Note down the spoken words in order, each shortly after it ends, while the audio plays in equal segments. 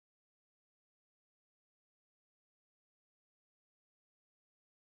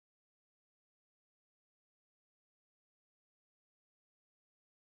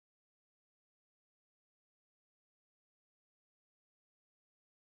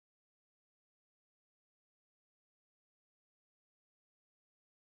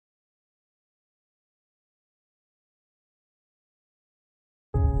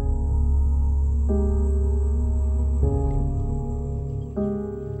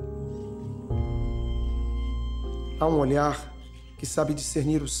Há um olhar que sabe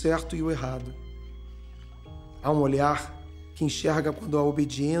discernir o certo e o errado. Há um olhar que enxerga quando a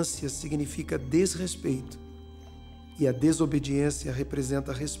obediência significa desrespeito e a desobediência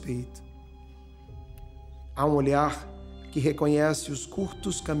representa respeito. Há um olhar que reconhece os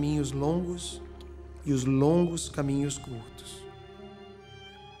curtos caminhos longos e os longos caminhos curtos.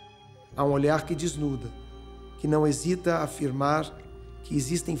 Há um olhar que desnuda, que não hesita a afirmar que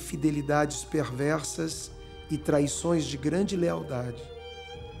existem fidelidades perversas e traições de grande lealdade.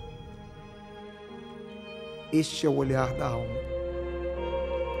 Este é o olhar da alma.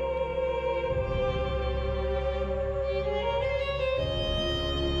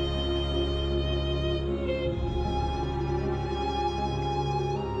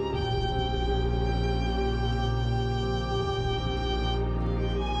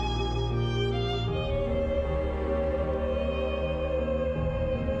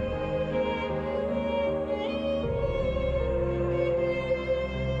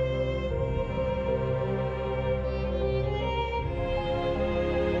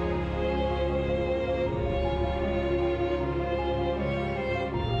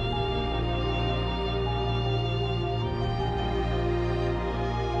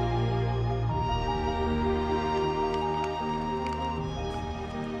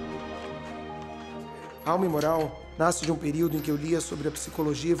 Alma imoral nasce de um período em que eu lia sobre a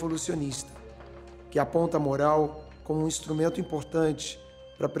psicologia evolucionista, que aponta a moral como um instrumento importante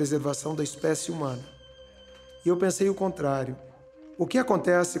para a preservação da espécie humana. E eu pensei o contrário. O que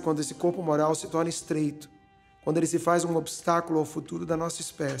acontece quando esse corpo moral se torna estreito, quando ele se faz um obstáculo ao futuro da nossa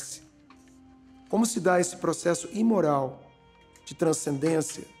espécie? Como se dá esse processo imoral de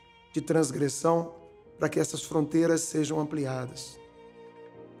transcendência, de transgressão, para que essas fronteiras sejam ampliadas?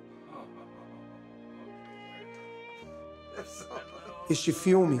 Este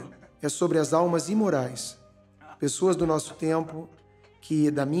filme é sobre as almas imorais, pessoas do nosso tempo que,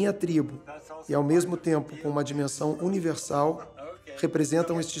 da minha tribo e ao mesmo tempo com uma dimensão universal,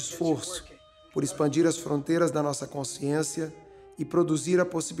 representam este esforço por expandir as fronteiras da nossa consciência e produzir a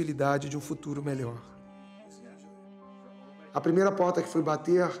possibilidade de um futuro melhor. A primeira porta que fui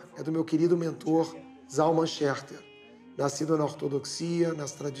bater é do meu querido mentor, Zalman Scherter, nascido na ortodoxia,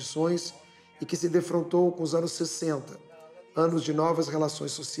 nas tradições e que se defrontou com os anos 60, anos de novas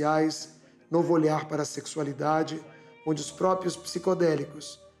relações sociais, novo olhar para a sexualidade, onde os próprios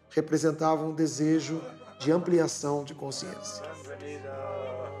psicodélicos representavam um desejo de ampliação de consciência.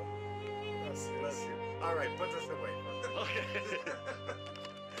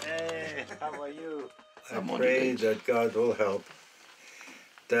 I pray that God will help,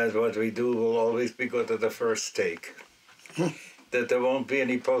 that what we do will always be good at the first take, that there won't be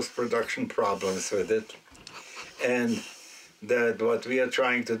any post-production problems with it, and that what we are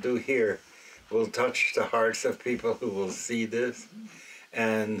trying to do here will touch the hearts of people who will see this,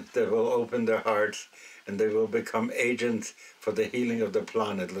 and they will open their hearts and they will become agents for the healing of the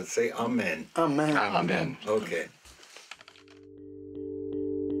planet. Let's say Amen. Amém. Amen. Okay.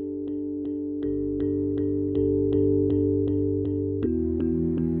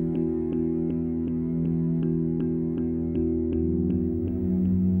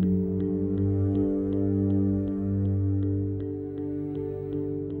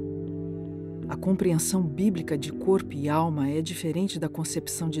 A compreensão bíblica de corpo e alma é diferente da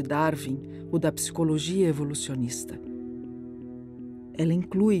concepção de Darwin ou da psicologia evolucionista. Ela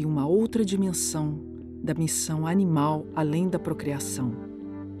inclui uma outra dimensão da missão animal além da procriação.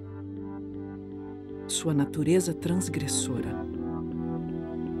 Sua natureza transgressora.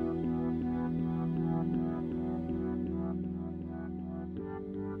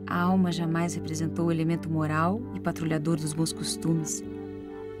 A alma jamais representou o elemento moral e patrulhador dos bons costumes.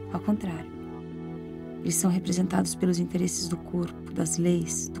 Ao contrário. Eles são representados pelos interesses do corpo, das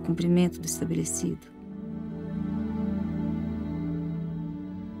leis, do cumprimento do estabelecido.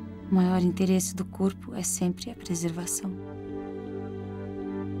 O maior interesse do corpo é sempre a preservação.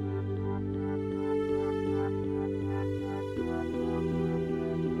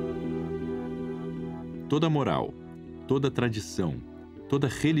 Toda moral, toda tradição, toda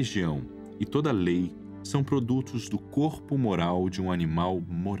religião e toda lei são produtos do corpo moral de um animal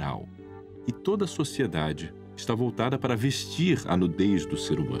moral. E toda a sociedade está voltada para vestir a nudez do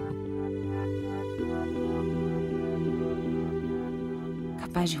ser humano.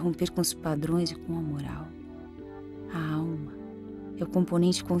 Capaz de romper com os padrões e com a moral. A alma é o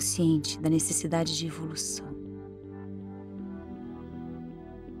componente consciente da necessidade de evolução.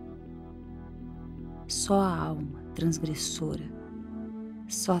 Só a alma transgressora,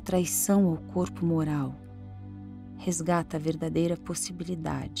 só a traição ao corpo moral resgata a verdadeira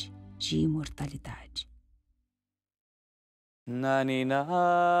possibilidade de imortalidade. Nani nani,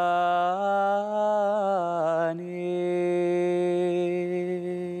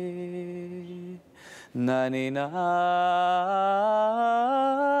 nani nani,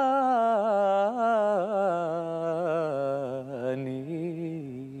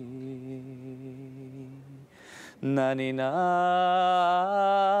 nani nani,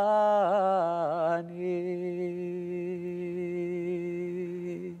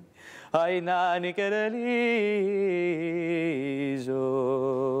 ai nani querelijo,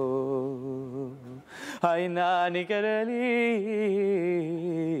 ai nani querelijo,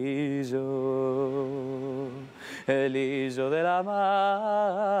 el hijo de la madre,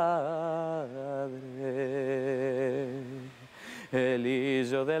 el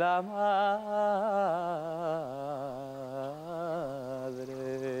hijo de la madre.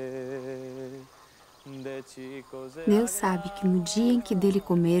 Deus sabe que no dia em que dele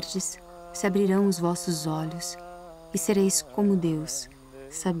comerdes, se abrirão os vossos olhos, e sereis como Deus,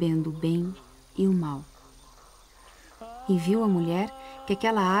 sabendo o bem e o mal. E viu a mulher que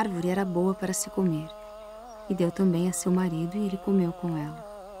aquela árvore era boa para se comer, e deu também a seu marido, e ele comeu com ela.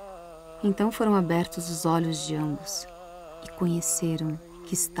 Então foram abertos os olhos de ambos, e conheceram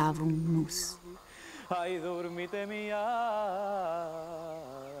que estavam nus.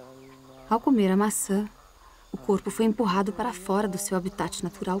 Ao comer a maçã, o corpo foi empurrado para fora do seu habitat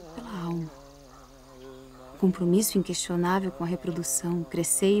natural pela alma. O compromisso inquestionável com a reprodução,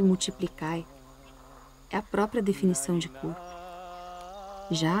 crescei e multiplicai, é a própria definição de corpo.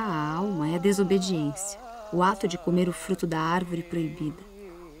 Já a alma é a desobediência, o ato de comer o fruto da árvore proibida.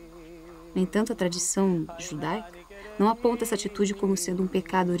 No entanto, a tradição judaica não aponta essa atitude como sendo um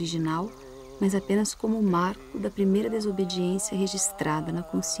pecado original, mas apenas como o marco da primeira desobediência registrada na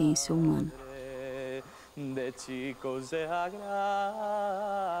consciência humana.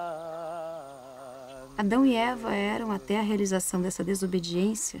 Adão e Eva eram, até a realização dessa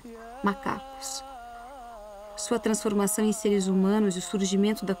desobediência, macacos. Sua transformação em seres humanos e o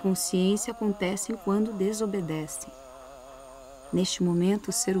surgimento da consciência acontecem quando desobedecem. Neste momento,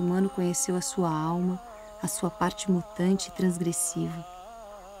 o ser humano conheceu a sua alma, a sua parte mutante e transgressiva.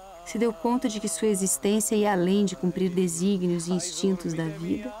 Se deu conta de que sua existência ia além de cumprir desígnios e instintos da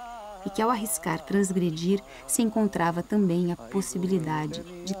vida e que, ao arriscar transgredir, se encontrava também a possibilidade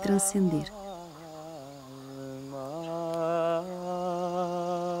de transcender.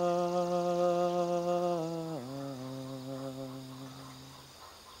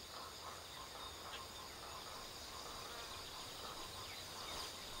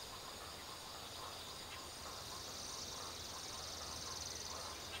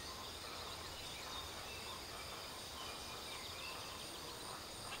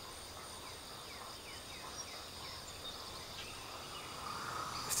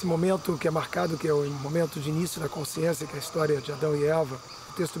 Esse momento que é marcado, que é o momento de início da consciência, que é a história de Adão e Eva,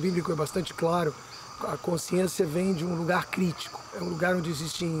 o texto bíblico é bastante claro. A consciência vem de um lugar crítico, é um lugar onde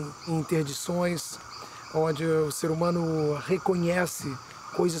existem interdições, onde o ser humano reconhece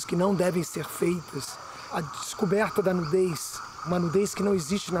coisas que não devem ser feitas. A descoberta da nudez, uma nudez que não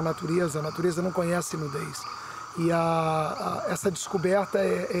existe na natureza, a natureza não conhece nudez. E essa descoberta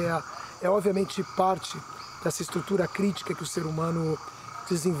é obviamente parte dessa estrutura crítica que o ser humano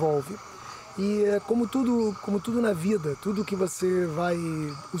desenvolve. E como tudo na vida, tudo que você vai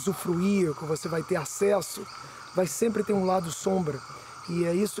usufruir, que você vai ter acesso, vai sempre ter um lado sombra. E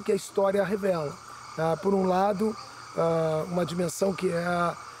é isso que a história revela. Por um lado, uma dimensão que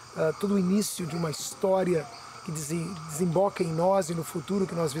é todo o início de uma história que desemboca em nós e no futuro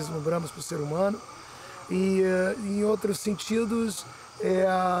que nós vislumbramos para o ser humano. E em outros sentidos, é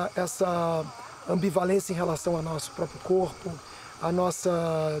essa ambivalência em relação ao nosso próprio corpo, a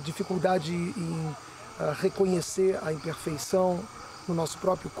nossa dificuldade em reconhecer a imperfeição no nosso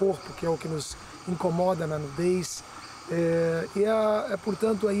próprio corpo, que é o que nos incomoda na nudez.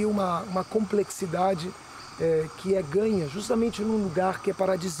 Portanto, aí uma complexidade que é ganha justamente num lugar que é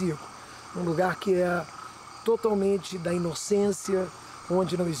paradisíaco, num lugar que é totalmente da inocência,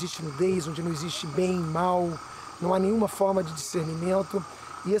 onde não existe nudez, onde não existe bem e mal, não há nenhuma forma de discernimento,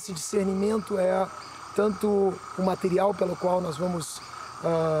 e esse discernimento é tanto o material pelo qual nós vamos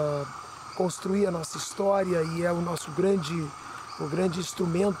construir a nossa história, e é o grande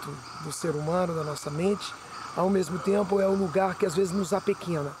instrumento do ser humano, da nossa mente, ao mesmo tempo é o lugar que às vezes nos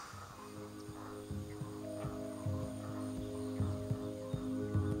apequena.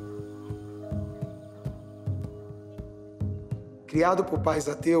 Criado por pais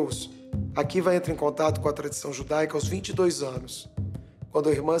ateus, Akiva entra em contato com a tradição judaica aos 22 anos, quando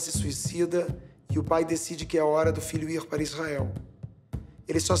a irmã se suicida e o pai decide que é a hora do filho ir para Israel.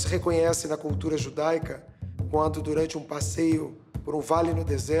 Ele só se reconhece na cultura judaica quando, durante um passeio por um vale no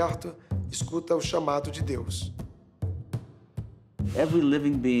deserto, escuta o chamado de Deus. Every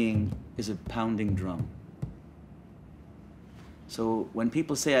living being is a pounding drum. So when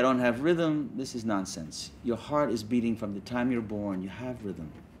people say, I don't have rhythm, this is nonsense. Your heart is beating from the time you're born. You have rhythm.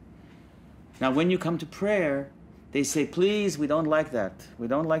 Now, when you come to prayer, they say, please, we don't like that. We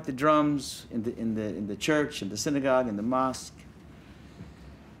don't like the drums in the church, in the synagogue, in the mosque.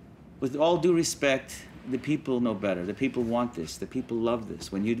 With all due respect, the people know better. The people want this. The people love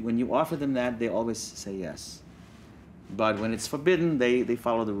this. When you offer them that, they always say yes. But when it's forbidden, they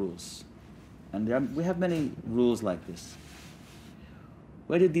follow the rules. And we have many rules like this.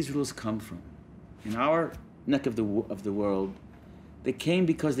 Where did these rules come from? In our neck of the world, they came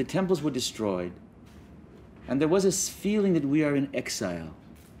because the temples were destroyed. And there was this feeling that we are in exile.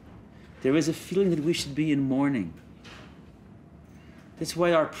 There is a feeling that we should be in mourning. That's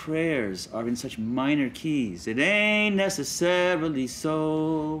why our prayers are in such minor keys. It ain't necessarily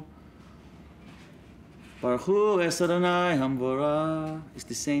so. Baruch Hu es Adonai Hamvorah. It's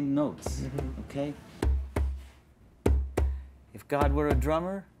the same notes, okay? If God were a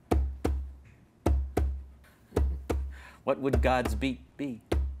drummer, what would God's beat be?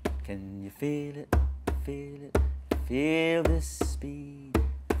 Can you feel it, feel it, feel this speed?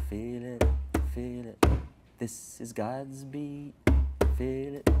 Feel it, feel it, this is God's beat.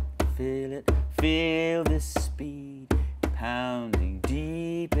 Feel it, feel it, feel this speed pounding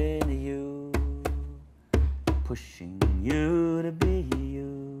deep into you, pushing you to be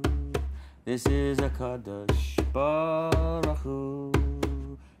you. This is a Kadosh Baruch Hu.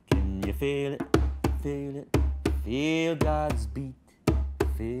 Can you feel it, feel it, feel God's beat?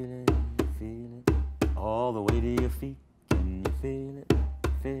 Feel it, all the way to your feet. Can you feel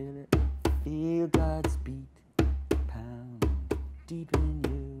it, feel God's beat? Pound deep in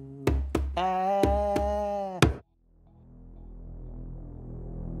you. Ah.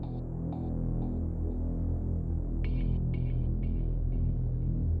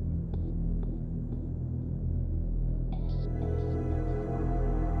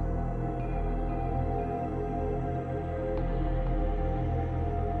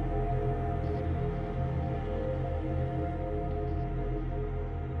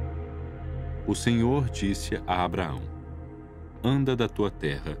 O Senhor disse a Abraão: anda da tua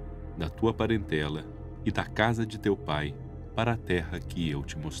terra, da tua parentela e da casa de teu pai, para a terra que eu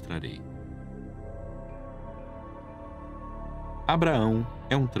te mostrarei. Abraão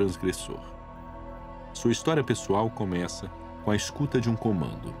é um transgressor. Sua história pessoal começa com a escuta de um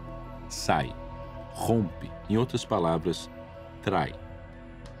comando: sai, rompe, em outras palavras, trai.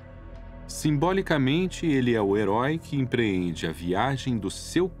 Simbolicamente, ele é o herói que empreende a viagem do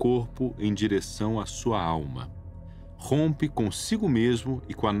seu corpo em direção à sua alma. Rompe consigo mesmo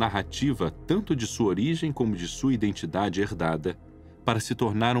e com a narrativa tanto de sua origem como de sua identidade herdada, para se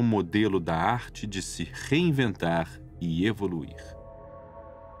tornar um modelo da arte de se reinventar e evoluir.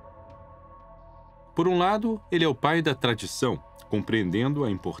 Por um lado, ele é o pai da tradição, compreendendo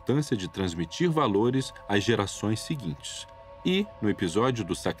a importância de transmitir valores às gerações seguintes. E, no episódio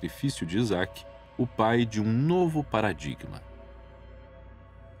do sacrifício de Isaac, o pai de um novo paradigma.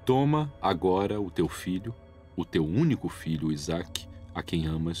 Toma agora o teu filho, o teu único filho Isaac, a quem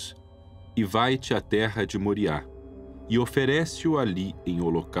amas, e vai-te à terra de Moriá, e oferece-o ali em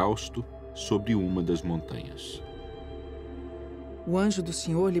holocausto sobre uma das montanhas. O anjo do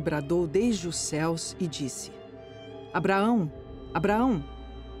Senhor lhe bradou desde os céus e disse: Abraão, Abraão!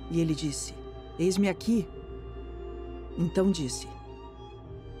 E ele disse: eis-me aqui. Então disse: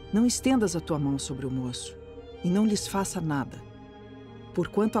 não estendas a tua mão sobre o moço, e não lhes faça nada,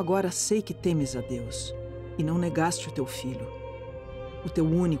 porquanto agora sei que temes a Deus, e não negaste o teu filho, o teu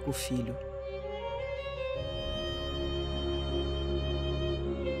único filho.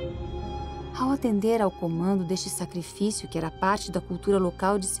 Ao atender ao comando deste sacrifício, que era parte da cultura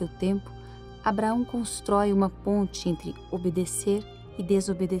local de seu tempo, Abraão constrói uma ponte entre obedecer e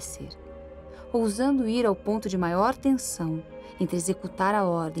desobedecer. Ousando ir ao ponto de maior tensão entre executar a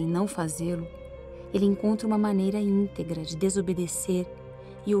ordem e não fazê-lo, ele encontra uma maneira íntegra de desobedecer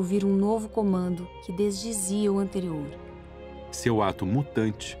e ouvir um novo comando que desdizia o anterior. Seu ato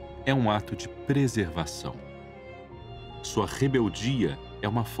mutante é um ato de preservação. Sua rebeldia é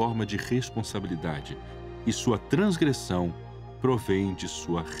uma forma de responsabilidade e sua transgressão provém de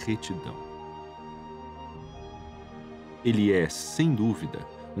sua retidão. Ele é, sem dúvida,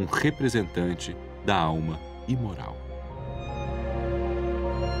 um representante da alma imoral.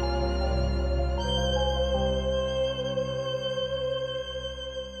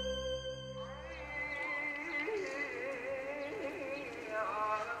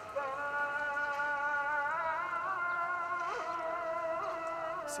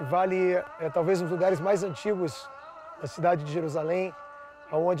 Esse vale é talvez um dos lugares mais antigos da cidade de Jerusalém,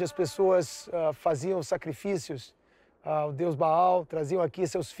 onde as pessoas faziam sacrifícios ao deus Baal, traziam aqui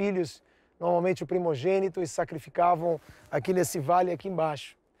seus filhos, normalmente o primogênito, e sacrificavam aqui nesse vale aqui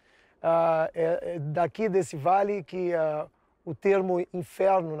embaixo. É daqui desse vale que o termo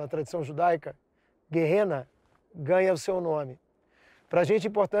inferno na tradição judaica, Gehenna, ganha o seu nome. Para a gente é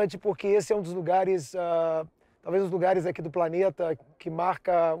importante porque esse é um dos lugares, talvez um dos lugares aqui do planeta que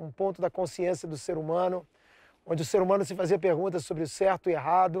marca um ponto da consciência do ser humano, onde o ser humano se fazia perguntas sobre o certo e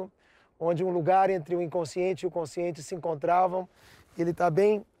errado, onde um lugar entre o inconsciente e o consciente se encontravam. Ele está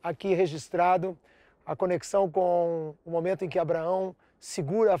bem aqui registrado, a conexão com o momento em que Abraão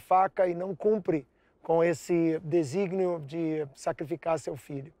segura a faca e não cumpre com esse desígnio de sacrificar seu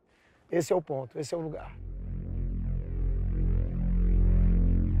filho. Esse é o ponto, esse é o lugar.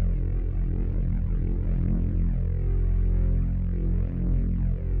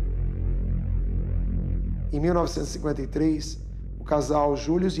 Em 1953, o casal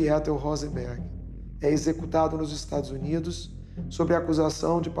Julius e Ethel Rosenberg é executado nos Estados Unidos sob a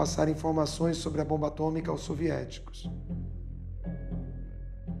acusação de passar informações sobre a bomba atômica aos soviéticos.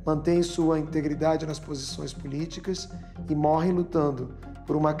 Mantém sua integridade nas posições políticas e morre lutando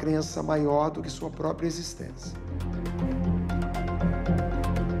por uma crença maior do que sua própria existência.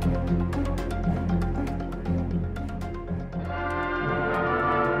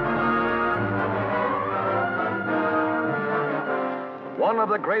 One of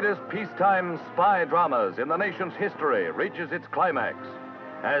the greatest peacetime spy dramas in the nation's history reaches its climax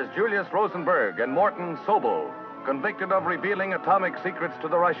as Julius Rosenberg and Morton Sobel, convicted of revealing atomic secrets to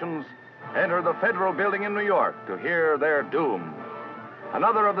the Russians, enter the federal building in New York to hear their doom.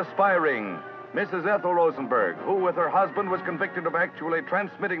 Another of the spy ring, Mrs. Ethel Rosenberg, who with her husband was convicted of actually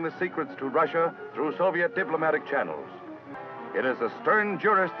transmitting the secrets to Russia through Soviet diplomatic channels. It is a stern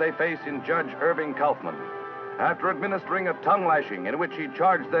jurist they face in Judge Irving Kaufman. After administering a tongue lashing in which he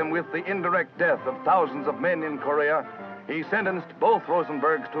charged them with the indirect death of thousands of men in Korea, he sentenced both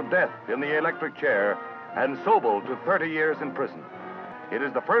Rosenbergs to death in the electric chair and Sobel to 30 years in prison. It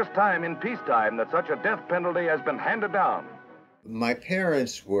is the first time in peacetime that such a death penalty has been handed down. My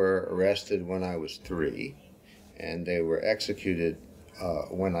parents were arrested when I was 3, and they were executed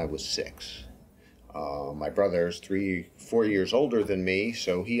when I was 6. My brother's 4 years older than me,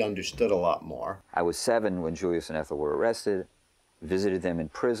 so he understood a lot more. I was 7 when Julius and Ethel were arrested, visited them in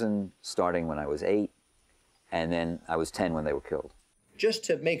prison starting when I was 8, and then I was 10 when they were killed. Just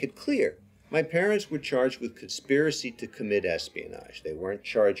to make it clear, my parents were charged with conspiracy to commit espionage. They weren't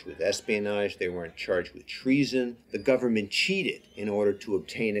charged with espionage, they weren't charged with treason. The government cheated in order to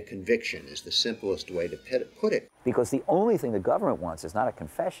obtain a conviction, is the simplest way to put it. Because the only thing the government wants is not a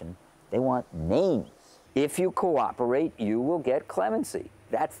confession, they want names. If you cooperate, you will get clemency.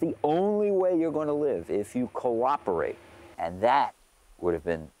 That's the only way you're going to live, if you cooperate. And that would have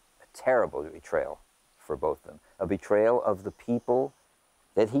been a terrible betrayal for both of them. A betrayal of the people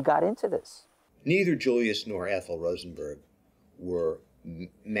that he got into this. Neither Julius nor Ethel Rosenberg were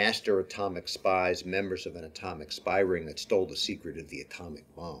master atomic spies, members of an atomic spy ring that stole the secret of the atomic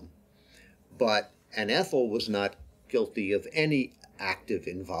bomb. And Ethel was not guilty of any active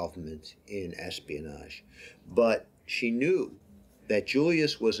involvement in espionage. But she knew that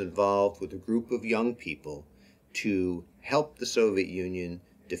Julius was involved with a group of young people to help the Soviet Union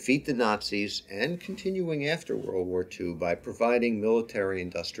defeat the Nazis, and continuing after World War II by providing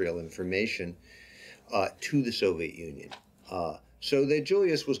military-industrial information to the Soviet Union. So that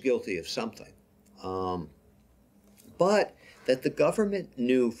Julius was guilty of something. But that the government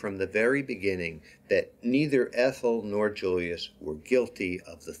knew from the very beginning that neither Ethel nor Julius were guilty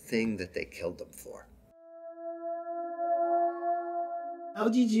of the thing that they killed them for. How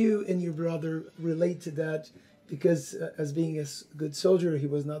did you and your brother relate to that? Because as being a good soldier, he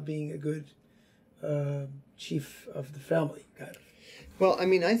was not being a good chief of the family, kind of. Well, I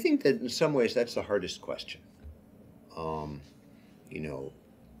mean, I think that in some ways that's the hardest question. You know,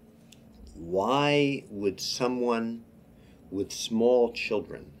 why would someone with small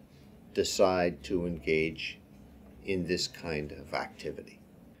children decide to engage in this kind of activity?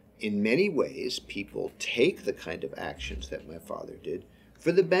 In many ways, people take the kind of actions that my father did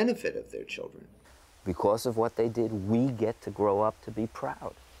for the benefit of their children. Because of what they did, we get to grow up to be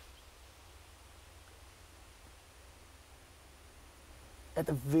proud. At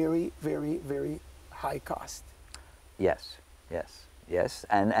a very, very, very high cost. Yes, yes, yes.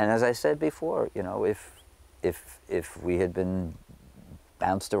 And as I said before, you know, if we had been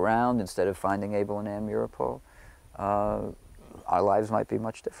bounced around instead of finding Abel and Ann Mirapol, our lives might be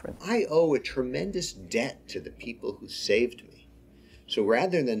much different. I owe a tremendous debt to the people who saved me, So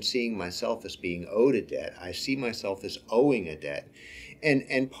rather than seeing myself as being owed a debt, I see myself as owing a debt.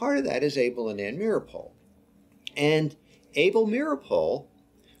 And part of that is Abel and Ann Meeropol. And Abel Meeropol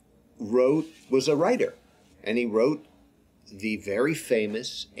was a writer, and he wrote the very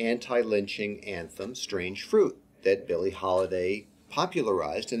famous anti-lynching anthem, Strange Fruit, that Billie Holiday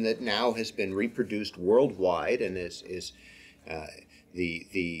popularized and that now has been reproduced worldwide and is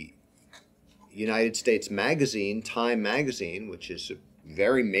the United States magazine, Time magazine, which is a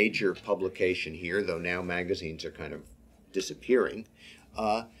very major publication here, though now magazines are kind of disappearing,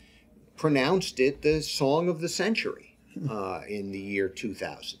 pronounced it the song of the century in the year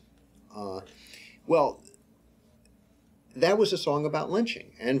 2000. Well, that was a song about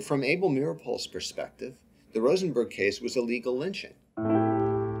lynching. And from Abel Meeropol's perspective, the Rosenberg case was a legal lynching.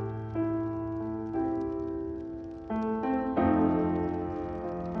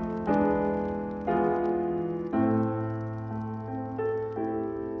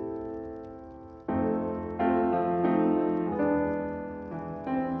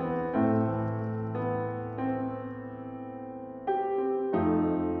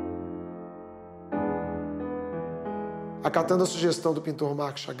 Acatando a sugestão do pintor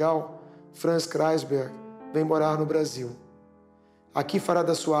Marc Chagall, Franz Kreisberg vem morar no Brasil. Aqui fará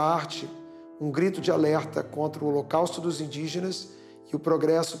da sua arte um grito de alerta contra o holocausto dos indígenas e o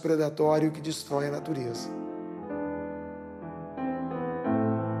progresso predatório que destrói a natureza.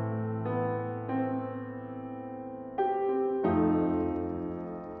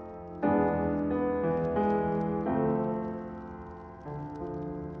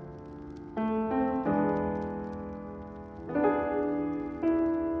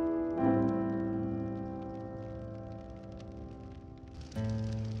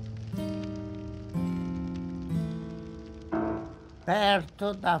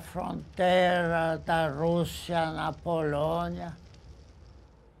 Perto da fronteira da Rússia na Polônia,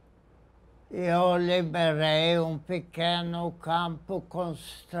 eu liberei um pequeno campo de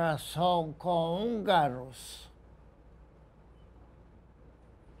concentração com húngaros,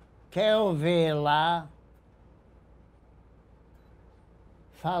 que eu vi lá,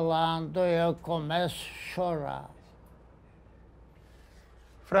 falando, e eu começo a chorar.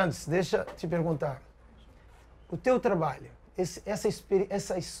 Franz, deixa eu te perguntar. O teu trabalho,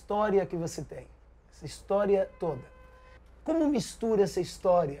 essa história que você tem, essa história toda, como mistura essa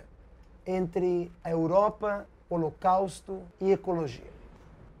história entre a Europa, Holocausto e ecologia?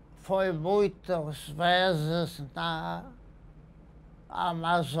 Foi muitas vezes na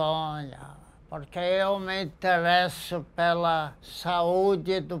Amazônia, porque eu me interesso pela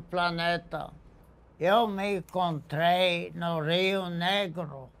saúde do planeta. Eu me encontrei no Rio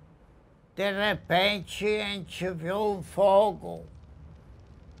Negro. De repente, a gente viu um fogo.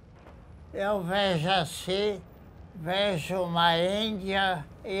 Eu vejo assim, vejo uma índia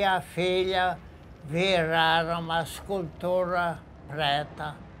e a filha viraram uma escultura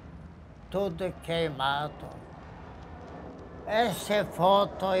preta, tudo queimado. Essa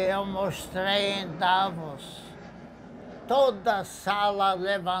foto eu mostrei em Davos. Toda a sala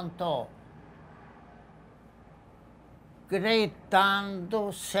levantou,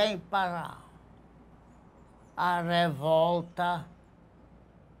 gritando sem parar. A revolta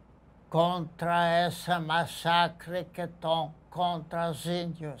contra esse massacre que estão contra os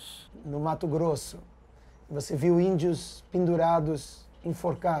índios. No Mato Grosso, você viu índios pendurados,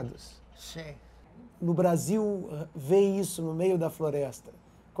 enforcados. Sim. No Brasil, vê isso no meio da floresta.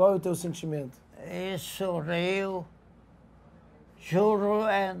 Qual é o teu sentimento? Isso, Rio,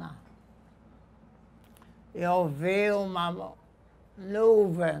 Juruena. Eu vi uma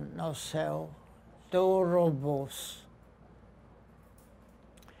nuvem no céu de urubus.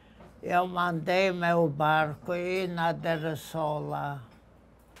 Eu mandei meu barco ir na direção lá.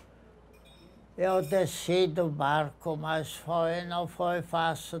 Eu desci do barco, mas não foi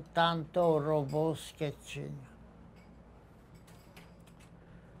fácil, tanto urubus que tinha.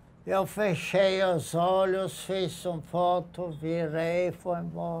 Eu fechei os olhos, fiz uma foto, virei e fui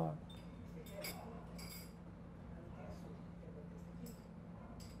embora.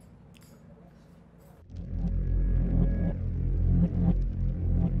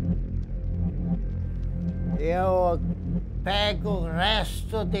 Eu pego o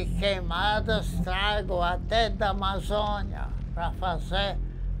resto de queimadas, trago até da Amazônia para fazer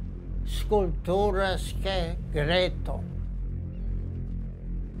esculturas que gritam.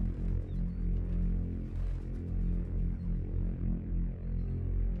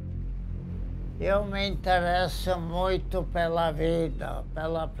 Eu me interesso muito pela vida,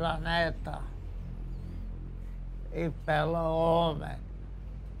 pelo planeta e pelo homem.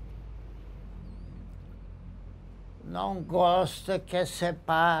 não gosto que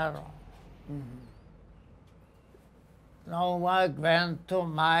separam. Não aguento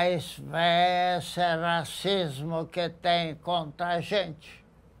mais ver esse racismo que tem contra a gente.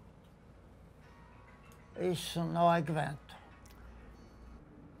 Isso não aguento.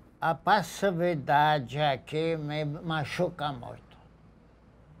 A passividade aqui me machuca muito.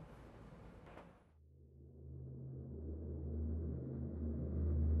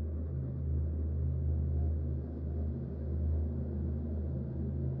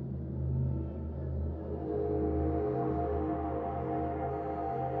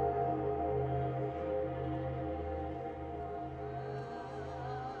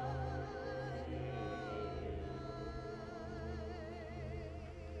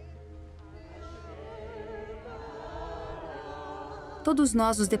 Todos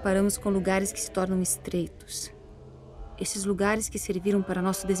nós nos deparamos com lugares que se tornam estreitos. Esses lugares que serviram para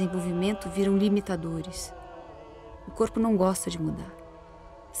nosso desenvolvimento viram limitadores. O corpo não gosta de mudar.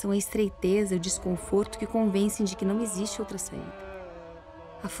 São a estreiteza e o desconforto que convencem de que não existe outra saída.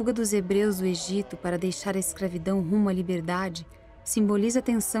 A fuga dos hebreus do Egito para deixar a escravidão rumo à liberdade simboliza a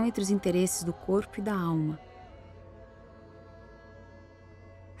tensão entre os interesses do corpo e da alma.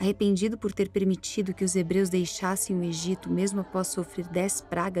 Arrependido por ter permitido que os hebreus deixassem o Egito mesmo após sofrer 10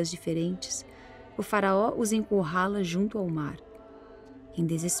 pragas diferentes, o faraó os encurrala junto ao mar. Em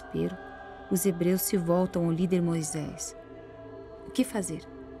desespero, os hebreus se voltam ao líder Moisés. O que fazer?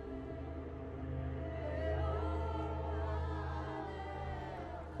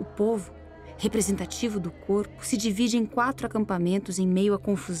 O povo, representativo do corpo, se divide em 4 acampamentos em meio à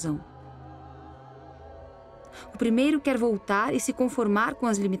confusão. O primeiro quer voltar e se conformar com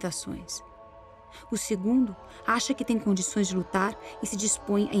as limitações. O segundo acha que tem condições de lutar e se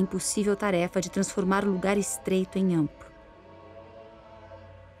dispõe à impossível tarefa de transformar o lugar estreito em amplo.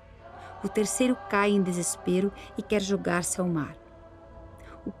 O terceiro cai em desespero e quer jogar-se ao mar.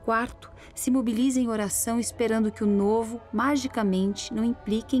 O quarto se mobiliza em oração esperando que o novo, magicamente, não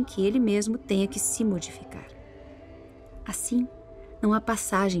implique em que ele mesmo tenha que se modificar. Assim, não há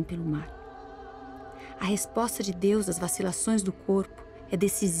passagem pelo mar. A resposta de Deus às vacilações do corpo é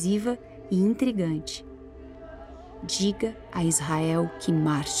decisiva e intrigante. Diga a Israel que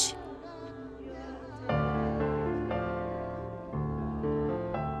marche.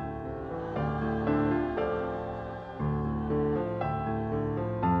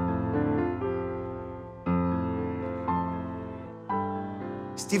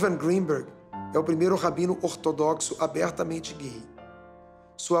 Stephen Greenberg é o primeiro rabino ortodoxo abertamente gay.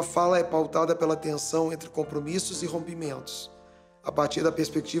 Sua fala é pautada pela tensão entre compromissos e rompimentos, a partir da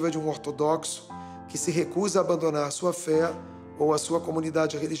perspectiva de um ortodoxo que se recusa a abandonar sua fé ou a sua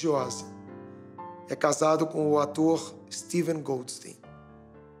comunidade religiosa. É casado com o ator Steven Goldstein.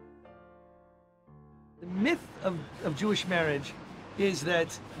 The myth of Jewish marriage is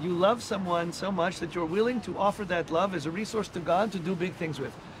that you love someone so much that you're willing to offer that love as a resource to God to do big things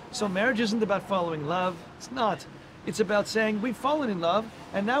with. So marriage isn't about following love. It's not. It's about saying we've fallen in love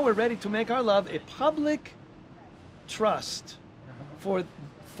and now we're ready to make our love a public trust for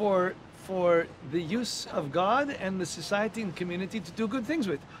the use of God and the society and community to do good things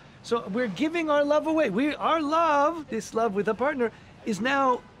with. So we're giving our love away. Our love, this love with a partner, is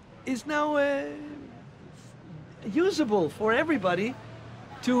now usable for everybody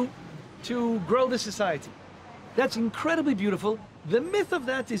to grow the society. That's incredibly beautiful. The myth of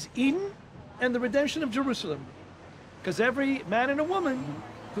that is Eden and the redemption of Jerusalem. Because every man and a woman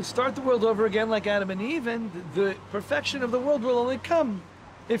could start the world over again like Adam and Eve, and the perfection of the world will only come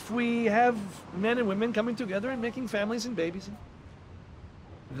if we have men and women coming together and making families and babies.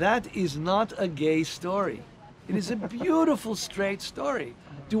 That is not a gay story. It is a beautiful, straight story.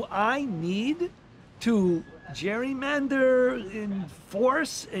 Do I need to gerrymander and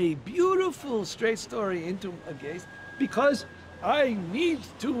force a beautiful, straight story into a gay story? Because I need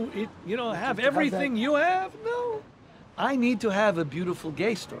to, have everything you have? No. I need to have a beautiful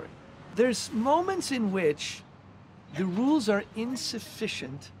gay story. There's moments in which the rules are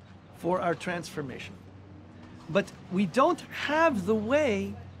insufficient for our transformation. But we don't have the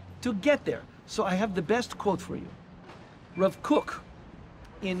way to get there. So I have the best quote for you. Rav Kook,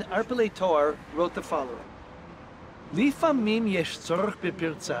 in Arpelei Toar, wrote the following. Lifamim yesh tzorch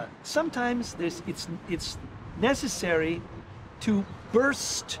bepirza. Sometimes it's necessary to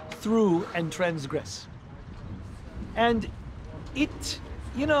burst through and transgress. And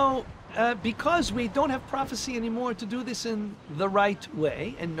because we don't have prophecy anymore to do this in the right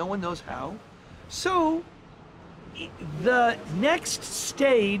way, and no one knows how, so the next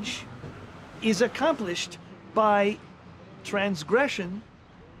stage is accomplished by transgression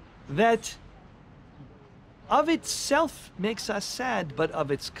that of itself makes us sad, but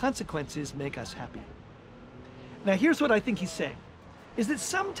of its consequences make us happy. Now here's what I think he's saying, is that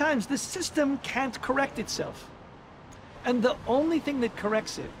sometimes the system can't correct itself. And the only thing that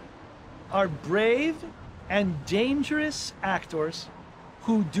corrects it are brave and dangerous actors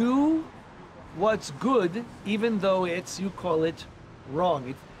who do what's good, even though it's, you call it,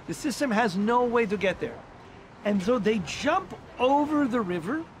 wrong. The system has no way to get there. And so they jump over the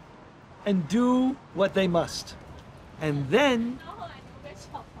river and do what they must. And then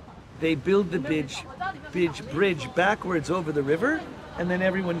they build the bridge backwards over the river, and then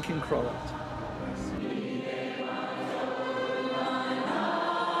everyone can crawl out.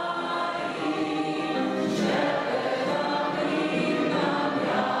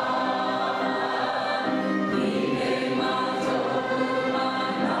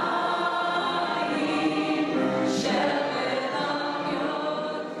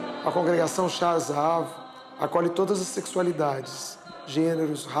 A congregação Shah-Zahav acolhe todas as sexualidades,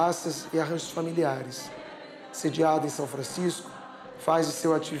 gêneros, raças e arranjos familiares. Sediada em São Francisco, faz de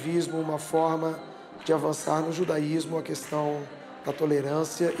seu ativismo uma forma de avançar no judaísmo a questão da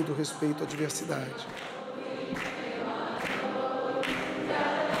tolerância e do respeito à diversidade.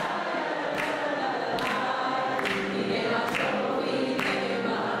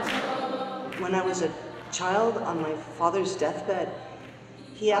 When I was a child on my father's deathbed,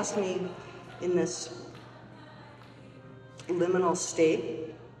 he asked me in this liminal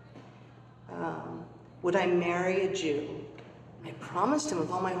state, would I marry a Jew? I promised him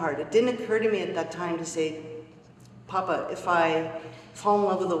with all my heart. It didn't occur to me at that time to say, Papa, if I fall in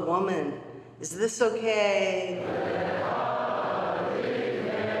love with a woman, is this okay?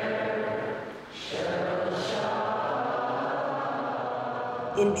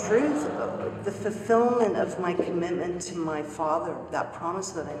 In truth, the fulfillment of my commitment to my father, that promise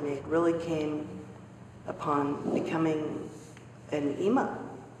that I made, really came upon becoming an ima.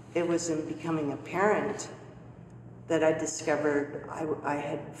 It was in becoming a parent that I discovered I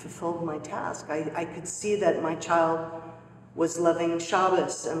had fulfilled my task. I could see that my child was loving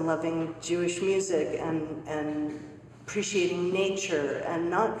Shabbos and loving Jewish music and appreciating nature and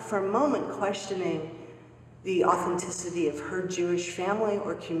not for a moment questioning the authenticity of her Jewish family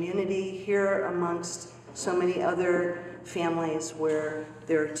or community here amongst so many other families where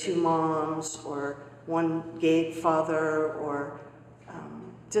there are two moms or one gay father, or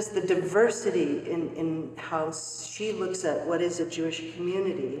just the diversity in how she looks at what is a Jewish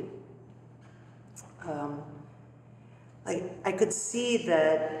community. I could see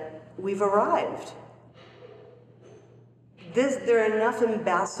that we've arrived. There are enough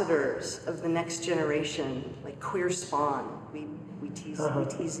ambassadors of the next generation, like queer spawn. We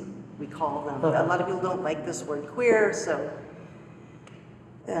tease, we call them. A lot of people don't like this word queer, so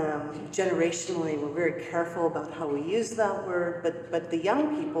generationally we're very careful about how we use that word. But the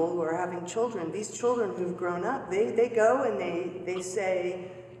young people who are having children, these children who've grown up, they go and they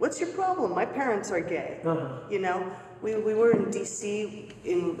say, "What's your problem? My parents are gay." You know. We were in D.C.,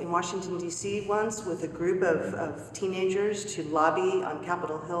 in Washington, D.C. once with a group of teenagers to lobby on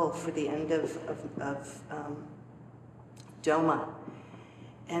Capitol Hill for the end of DOMA.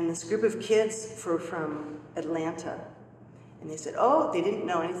 And this group of kids were from Atlanta. And they said, oh, they didn't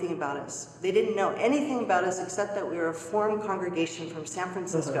know anything about us. They didn't know anything about us except that we were a Foreign congregation from San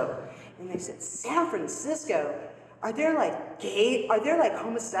Francisco. And they said, San Francisco? Are there like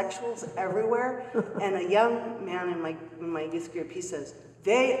homosexuals everywhere? And a young man in my youth group, he says,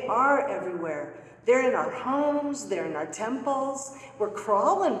 they are everywhere. They're in our homes, they're in our temples, we're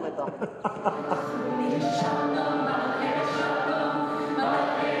crawling with them.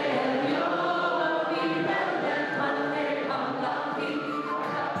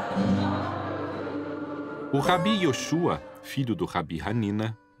 O Rabi Yoshua, filho do Rabi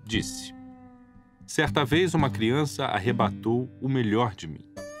Hanina, disse: certa vez uma criança arrebatou o melhor de mim.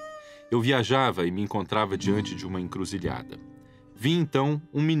 Eu viajava e me encontrava diante de uma encruzilhada. Vi então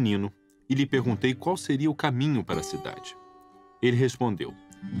um menino e lhe perguntei qual seria o caminho para a cidade. Ele respondeu: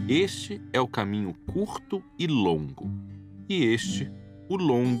 este é o caminho curto e longo, e este, o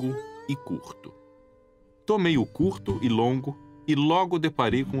longo e curto. Tomei o curto e longo e logo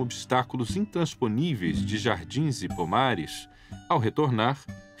deparei com obstáculos intransponíveis de jardins e pomares. Ao retornar,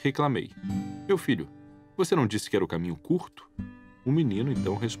 reclamei: meu filho, você não disse que era o caminho curto? O menino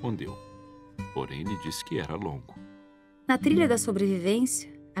então respondeu: porém lhe disse que era longo. Na trilha da sobrevivência,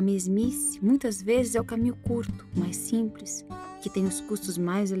 a mesmice muitas vezes é o caminho curto, mais simples, que tem os custos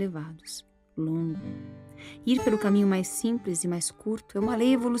mais elevados, longo. Ir pelo caminho mais simples e mais curto é uma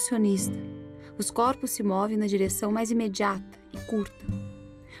lei evolucionista. Os corpos se movem na direção mais imediata e curta.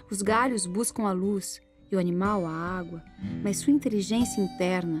 Os galhos buscam a luz e o animal a água, mas sua inteligência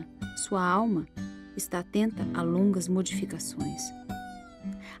interna, sua alma, está atenta a longas modificações.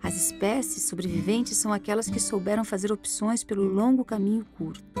 As espécies sobreviventes são aquelas que souberam fazer opções pelo longo caminho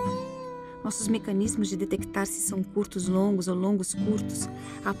curto. Nossos mecanismos de detectar se são curtos longos ou longos curtos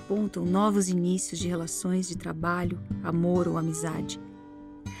apontam novos inícios de relações de trabalho, amor ou amizade.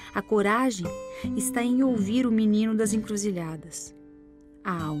 A coragem está em ouvir o menino das encruzilhadas,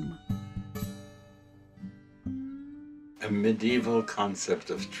 a alma. A medieval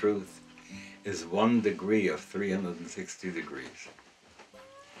concept of truth is 1 degree of 360 degrees.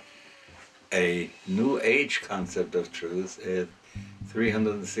 A New Age concept of truth is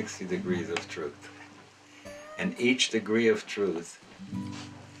 360 degrees of truth. And each degree of truth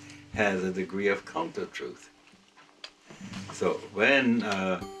has a degree of counter-truth. So when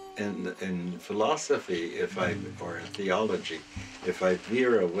in philosophy, or in theology, if I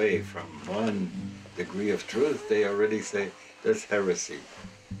veer away from 1 degree of truth, they already say that's heresy.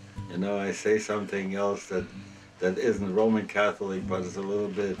 You know, I say something else that isn't Roman Catholic, but is a little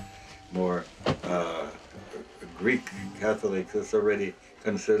bit more Greek Catholic, it's already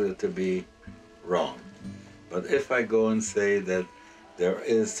considered to be wrong. But if I go and say that there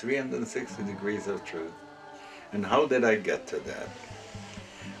is 360 degrees of truth, and how did I get to that?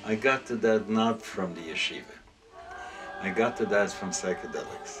 I got to that not from the yeshiva. I got to that from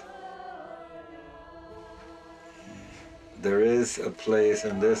psychedelics. There is a place,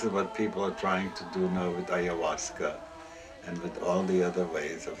 and this is what people are trying to do now with ayahuasca and with all the other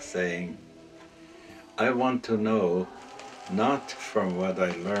ways of saying, I want to know not from what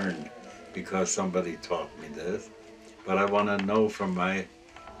I learned because somebody taught me this, but I want to know from my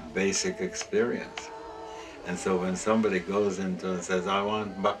basic experience. And so when somebody goes into and says, I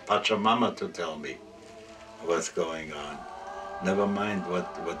want Pachamama to tell me what's going on, never mind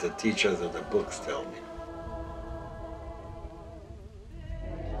what the teachers of the books tell me.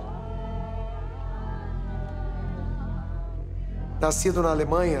 Nascido na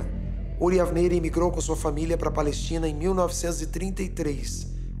Alemanha, Uri Avner emigrou com sua família para a Palestina em 1933,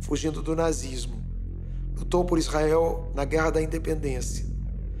 fugindo do nazismo. Lutou por Israel na Guerra da Independência.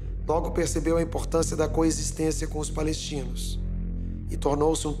 Logo percebeu a importância da coexistência com os palestinos e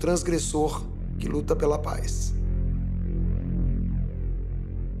tornou-se um transgressor que luta pela paz.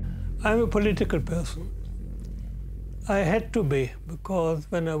 I'm a political person. I had to be, because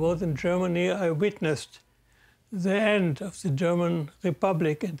when I was in Germany, I witnessed the end of the German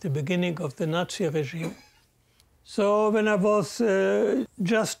Republic and the beginning of the Nazi regime. So when I was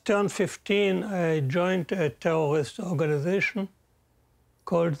just turned 15, I joined a terrorist organization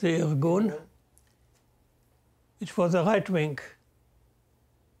called the Irgun, which was a right-wing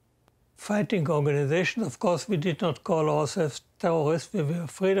fighting organization. Of course, we did not call ourselves terrorists, we were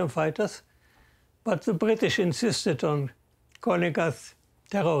freedom fighters, but the British insisted on calling us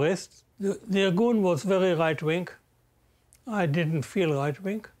terrorists. The Irgun was very right-wing. I didn't feel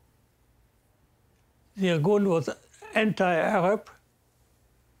right-wing. The Irgun was anti-Arab.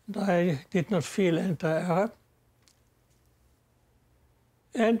 I did not feel anti-Arab.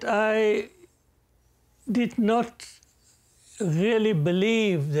 And I did not really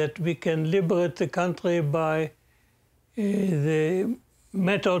believe that we can liberate the country by the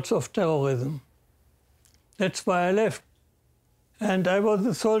methods of terrorism. That's why I left. And I was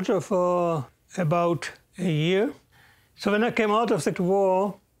a soldier for about a year. So when I came out of that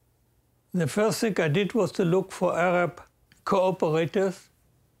war, the first thing I did was to look for Arab cooperators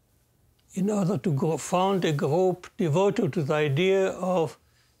in order to found a group devoted to the idea of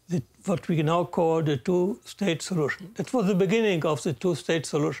what we now call the two-state solution. That was the beginning of the two-state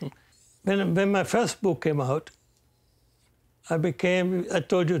solution. When my first book came out, I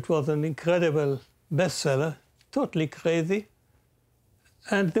told you it was an incredible bestseller, totally crazy.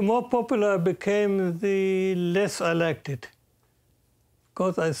 And the more popular I became, the less I liked it,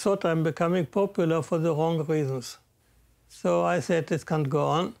 because I thought I'm becoming popular for the wrong reasons. So I said, this can't go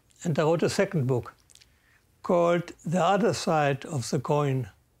on, and I wrote a second book called The Other Side of the Coin,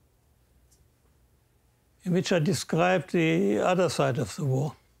 in which I described the other side of the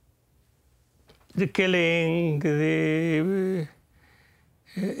war. The killing, the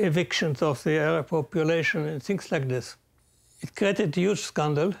evictions of the Arab population, and things like this. It created a huge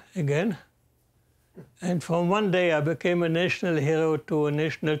scandal again. And from one day I became a national hero to a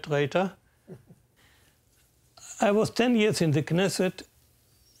national traitor. I was 10 years in the Knesset.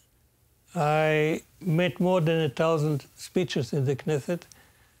 I made more than 1,000 speeches in the Knesset,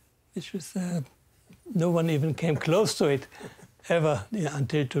 which was, no one even came close to it ever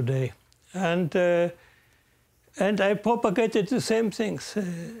until today. And I propagated the same things.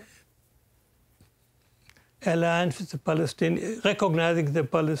 alliance with the Palestinians, recognizing the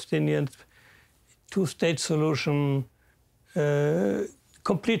Palestinians, two-state solution,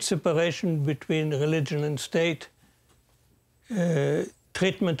 complete separation between religion and state,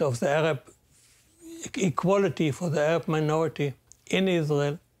 treatment of the Arab, equality for the Arab minority in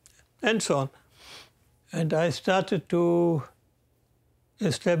Israel, and so on. And I started to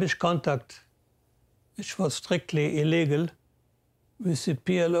establish contact, which was strictly illegal, with the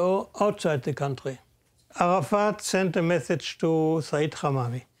PLO outside the country. Arafat sent a message to Said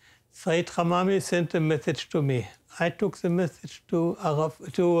Hamami. Said Hamami sent a message to me. I took the message to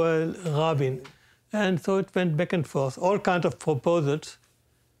Rabin. And so it went back and forth, all kinds of proposals.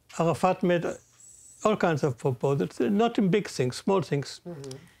 Arafat made all kinds of proposals, not in big things, small things.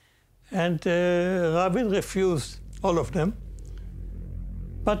 And Rabin refused all of them.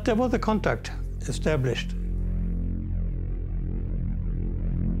 But there was a contact established.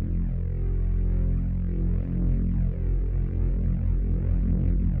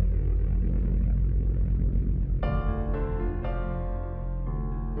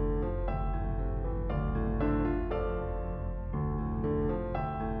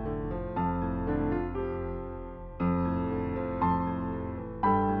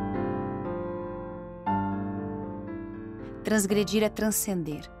 Transgredir é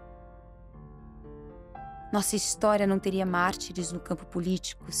transcender. Nossa história não teria mártires no campo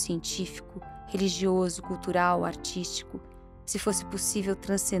político, científico, religioso, cultural, artístico, se fosse possível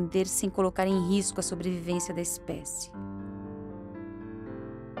transcender sem colocar em risco a sobrevivência da espécie.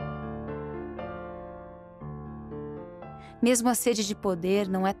 Mesmo a sede de poder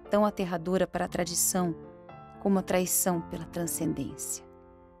não é tão aterradora para a tradição como a traição pela transcendência.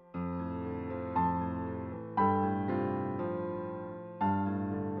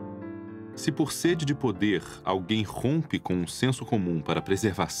 Se por sede de poder alguém rompe com o senso comum para a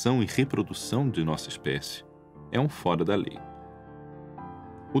preservação e reprodução de nossa espécie, é um fora da lei.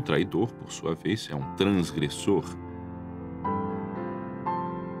 O traidor, por sua vez, é um transgressor.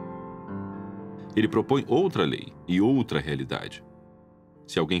 Ele propõe outra lei e outra realidade.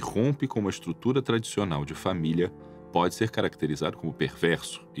 Se alguém rompe com uma estrutura tradicional de família, pode ser caracterizado como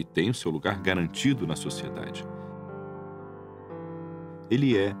perverso e tem o seu lugar garantido na sociedade.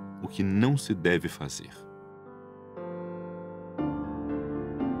 Ele é o que não se deve fazer.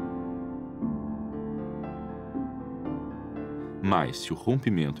 Mas, se o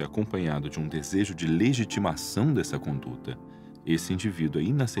rompimento é acompanhado de um desejo de legitimação dessa conduta, esse indivíduo é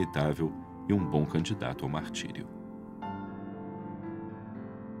inaceitável e um bom candidato ao martírio.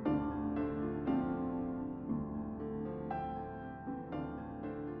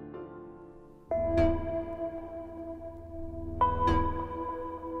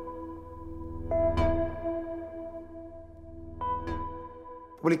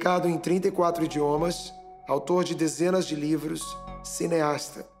 Publicado em 34 idiomas, autor de dezenas de livros,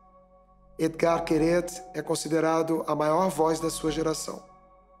 cineasta. Edgar Queret é considerado a maior voz da sua geração.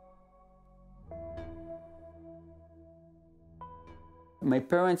 My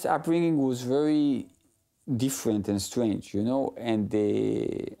parents' upbringing was very different and strange, you know, and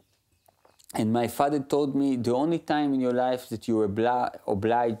my father told me the only time in your life that you're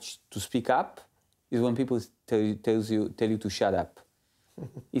obliged to speak up is when people tell you to shut up.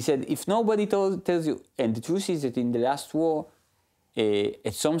 He said, if nobody tells you, and the truth is that in the last war,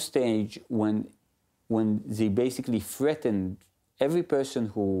 at some stage when they basically threatened every person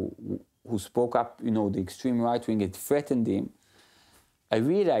who spoke up, you know, the extreme right wing had threatened him, I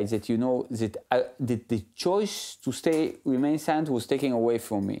realized that, you know, that the choice to remain silent was taken away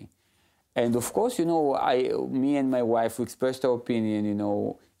from me. And of course, you know, me and my wife expressed our opinion, you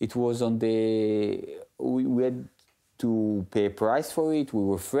know, it was on we had to pay a price for it, we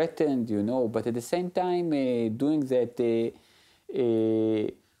were threatened, you know, but at the same time, doing that,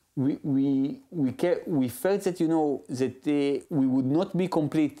 we felt that, you know, that we would not be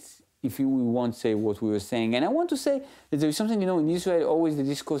complete if we won't say what we were saying. And I want to say that there is something, you know, in Israel, always the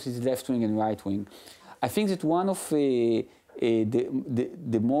discourse is left-wing and right-wing. I think that one of the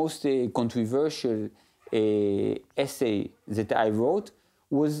most controversial essay that I wrote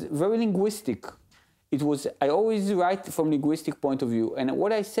was very linguistic. It was, I always write from linguistic point of view. And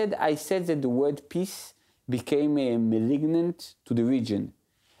what I said that the word peace became malignant to the region.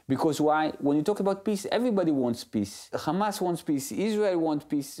 Because why? When you talk about peace, everybody wants peace. Hamas wants peace, Israel wants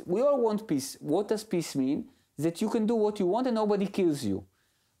peace, we all want peace. What does peace mean? That you can do what you want and nobody kills you.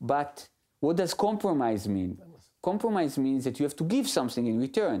 But what does compromise mean? Compromise means that you have to give something in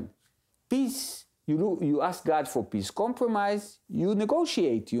return. Peace, you ask God for peace. Compromise, you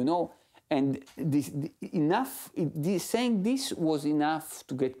negotiate, you know. And saying this was enough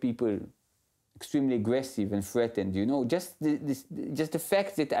to get people extremely aggressive and threatened, you know, just the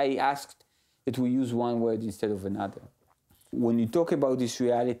fact that I asked that we use one word instead of another. When you talk about this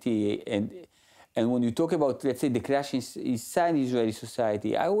reality and when you talk about, let's say, declaration inside Israeli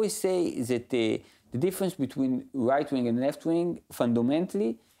society, I always say that the difference between right-wing and left-wing,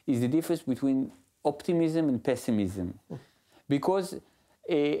 fundamentally, is the difference between optimism and pessimism. Because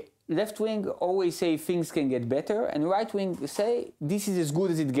left-wing always say things can get better, and right-wing say this is as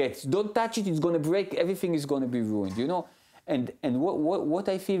good as it gets. Don't touch it, it's going to break, everything is going to be ruined, you know? And what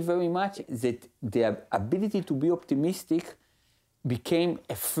I feel very much is that the ability to be optimistic became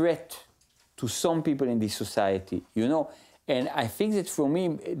a threat to some people in this society, you know? And I think that for me,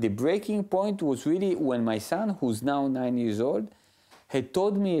 the breaking point was really when my son, who's now 9 years old, had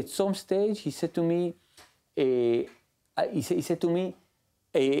told me at some stage, he said to me,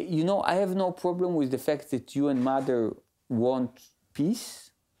 you know, I have no problem with the fact that you and mother want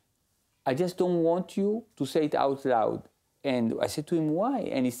peace. I just don't want you to say it out loud. And I said to him, why?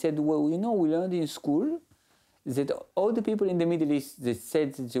 And he said, well, you know, we learned in school that all the people in the Middle East that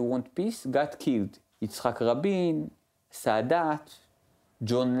said that they want peace got killed. Yitzhak Rabin, Sadat,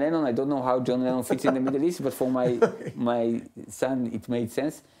 John Lennon. I don't know how John Lennon fits in the Middle East, but for my son, it made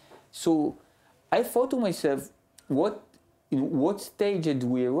sense. So I thought to myself, in what stage had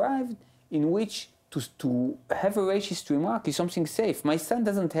we arrived in which to have a racist remark is something safe? My son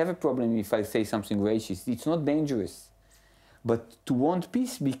doesn't have a problem if I say something racist. It's not dangerous. But to want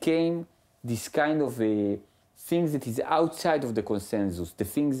peace became this kind of things that is outside of the consensus, the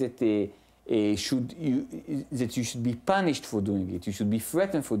things that you should be punished for doing it, you should be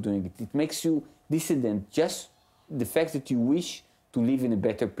threatened for doing it. It makes you dissident, just the fact that you wish to live in a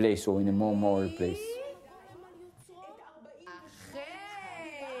better place or in a more moral place.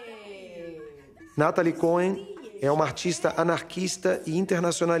 Natalie Cohen é uma artista anarquista e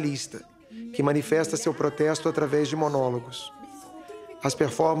internacionalista que manifesta seu protesto através de monólogos. As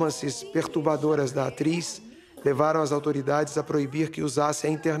performances perturbadoras da atriz levaram as autoridades a proibir que usasse a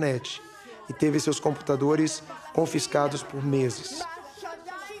internet e teve seus computadores confiscados por meses.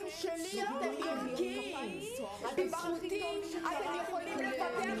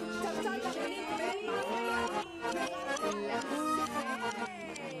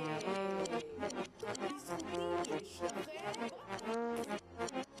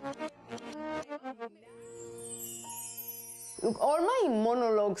 Look, all my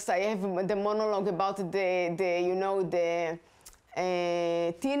monologues, I have the monologue about the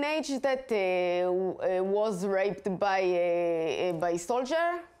teenage that was raped by a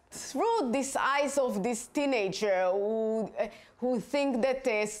soldier. Through these eyes of this teenager who think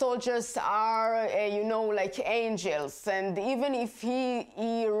that soldiers are, like angels, and even if he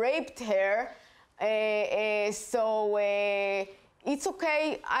raped her, it's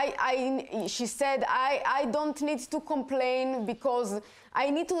okay. She said, I don't need to complain because I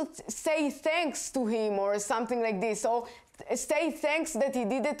need to say thanks to him or something like this. So say thanks that he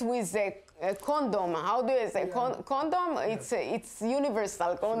did it with a condom. How do you say condom? It's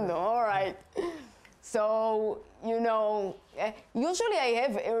universal condom. All right. So usually I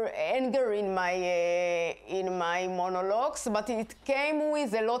have anger in my monologues, but it came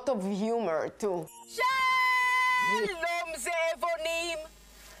with a lot of humor too. שלום זאבונים,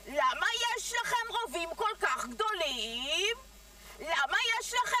 למה יש לכם רובים כל כך גדולים? למה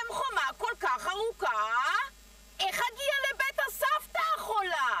יש לכם חומה כל כך ארוכה? איך אגיע לבית הסבתא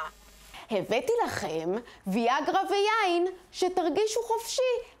החולה? הבאתי לכם ויאגרה ויין שתרגישו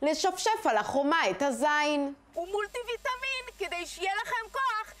חופשי לשפשף על החומה את הזין. ומולטיוויטמין כדי שיהיה לכם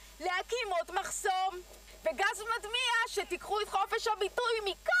כוח להקים עוד מחסום. וגז מדמיע שתיקחו את חופש הביטוי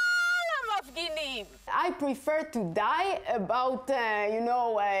מכאן. I prefer to die about,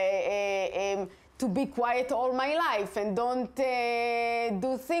 to be quiet all my life and don't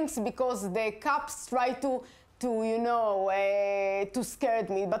do things because the cops try to scare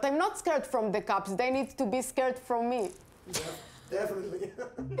me. But I'm not scared from the cops. They need to be scared from me. Yeah, definitely.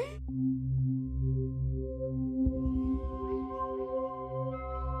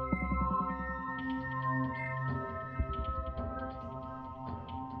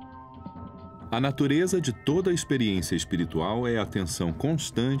 A natureza de toda experiência espiritual é a tensão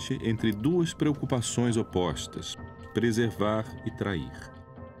constante entre duas preocupações opostas, preservar e trair.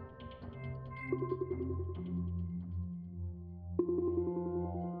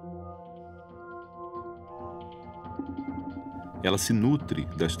 Ela se nutre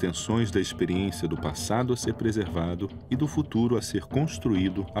das tensões da experiência do passado a ser preservado e do futuro a ser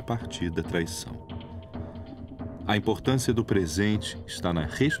construído a partir da traição. A importância do presente está na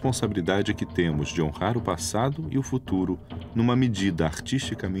responsabilidade que temos de honrar o passado e o futuro numa medida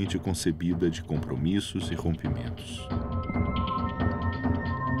artisticamente concebida de compromissos e rompimentos.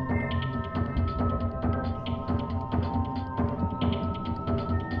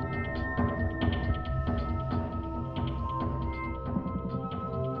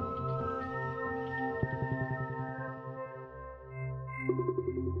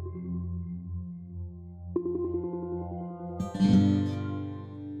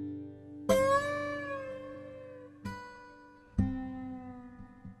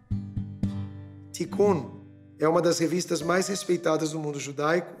 Tikkun é uma das revistas mais respeitadas do mundo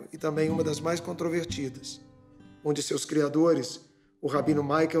judaico e também uma das mais controvertidas. Um de seus criadores, o rabino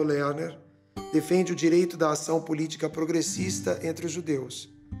Michael Lerner, defende o direito da ação política progressista entre os judeus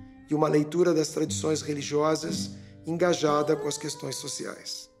e uma leitura das tradições religiosas engajada com as questões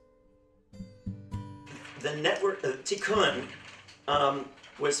sociais. The network Tikkun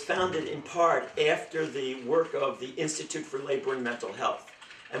was founded in part after the work of the Institute for Labor and Mental Health.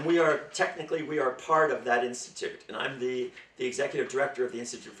 And we are part of that institute. And I'm the executive director of the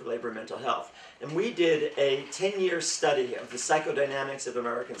Institute for Labor and Mental Health. And we did a 10-year study of the psychodynamics of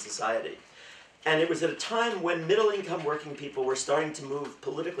American society. And it was at a time when middle-income working people were starting to move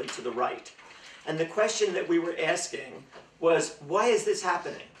politically to the right. And the question that we were asking was, why is this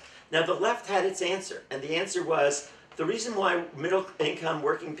happening? Now, the left had its answer. And the answer was, the reason why middle-income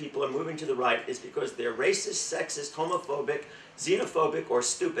working people are moving to the right is because they're racist, sexist, homophobic, xenophobic, or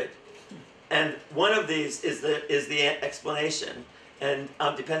stupid. And one of these is the explanation, and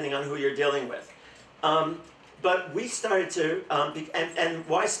depending on who you're dealing with. But we started to, and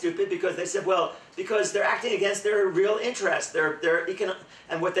why stupid? Because they said, well, because they're acting against their real interests,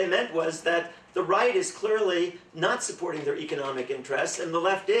 and what they meant was that the right is clearly not supporting their economic interests, and the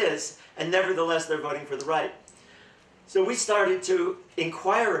left is, and nevertheless they're voting for the right. So we started to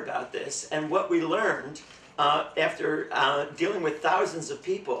inquire about this, and what we learned after dealing with thousands of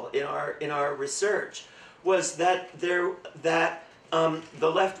people in our research was that the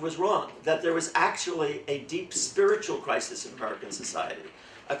left was wrong, that there was actually a deep spiritual crisis in American society,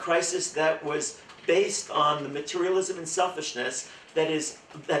 a crisis that was based on the materialism and selfishness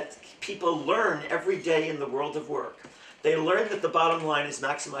that people learn every day in the world of work. They learn that the bottom line is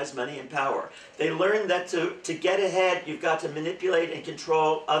maximize money and power. They learn that to get ahead, you've got to manipulate and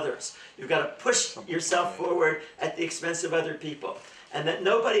control others. You've got to push yourself forward at the expense of other people. And that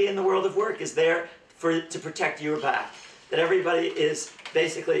nobody in the world of work is there to protect your back. That everybody is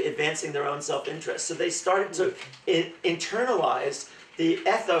basically advancing their own self-interest. So they started to internalize the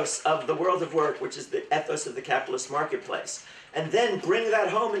ethos of the world of work, which is the ethos of the capitalist marketplace, and then bring that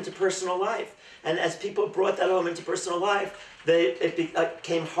home into personal life. And as people brought that home into personal life, it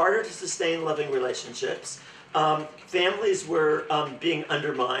became harder to sustain loving relationships. Families were being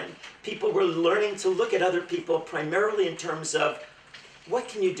undermined. People were learning to look at other people primarily in terms of, what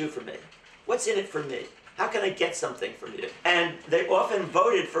can you do for me? What's in it for me? How can I get something from you? And they often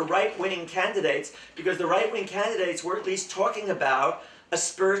voted for right-wing candidates because the right-wing candidates were at least talking about a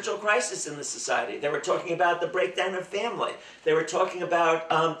spiritual crisis in the society. They were talking about the breakdown of family. They were talking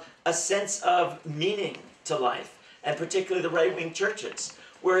about a sense of meaning to life, and particularly the right-wing churches.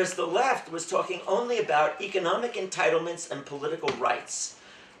 Whereas the left was talking only about economic entitlements and political rights.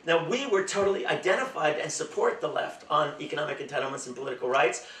 Now, we were totally identified and support the left on economic entitlements and political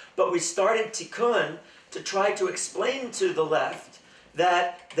rights, but we started Tikkun to try to explain to the left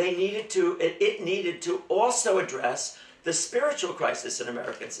that it needed to also address the spiritual crisis in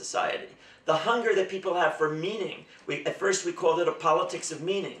American society, the hunger that people have for meaning. At first we called it a politics of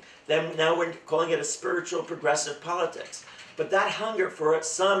meaning. Now we're calling it a spiritual progressive politics. But that hunger for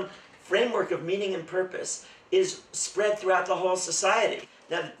some framework of meaning and purpose is spread throughout the whole society.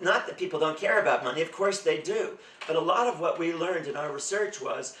 Now, not that people don't care about money, of course they do. But a lot of what we learned in our research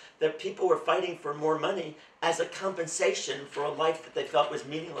was that people were fighting for more money as a compensation for a life that they felt was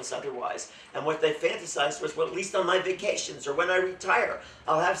meaningless otherwise. And what they fantasized was, well, at least on my vacations or when I retire,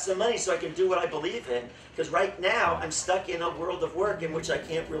 I'll have some money so I can do what I believe in. Because right now, I'm stuck in a world of work in which I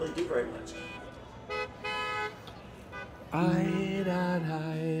can't really do very much.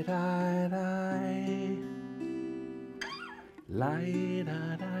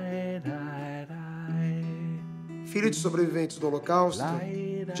 Filho de sobreviventes do Holocausto,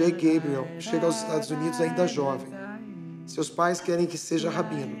 Jake Gabriel chega aos Estados Unidos ainda jovem. Seus pais querem que seja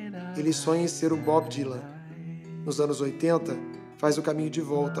rabino. Ele sonha em ser o Bob Dylan. Nos anos 80, faz o caminho de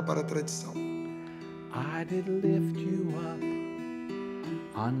volta para a tradição. I did lift you up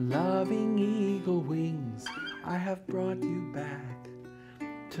on loving eagle wings. I have brought you back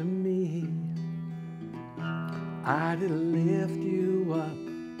to me. I did lift you up.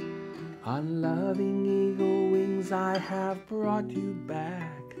 On loving eagle wings I have brought you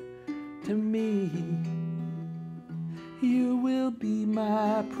back to me. You will be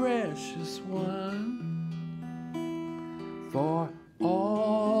my precious one, for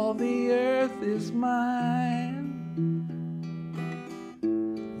all the earth is mine.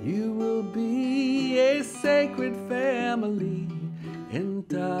 You will be a sacred family in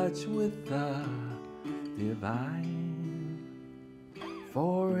touch with the divine,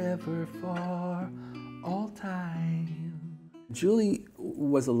 forever, for all time. Julie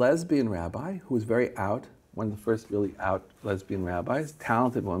was a lesbian rabbi who was very out, one of the first really out lesbian rabbis,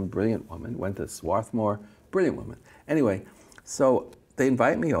 talented woman, brilliant woman, went to Swarthmore, brilliant woman. Anyway, so they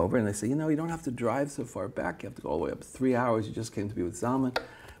invite me over and they say, you know, you don't have to drive so far back, you have to go all the way up 3 hours, you just came to be with Zalman.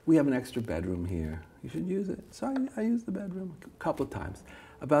 We have an extra bedroom here, you should use it. So I used the bedroom a couple of times.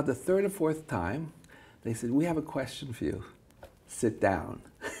 About the third or fourth time, they said, we have a question for you. Sit down.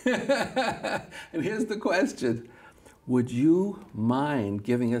 And here's the question. Would you mind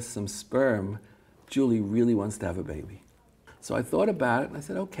giving us some sperm? Julie really wants to have a baby. So I thought about it and I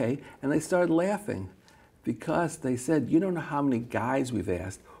said, okay. And they started laughing because they said, you don't know how many guys we've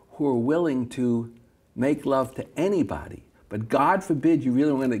asked who are willing to make love to anybody, but God forbid you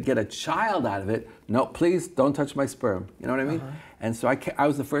really want to get a child out of it. No, please don't touch my sperm. You know what I mean? And so I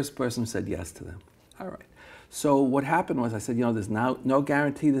was the first person who said yes to them. All right. So what happened was I said, you know, there's no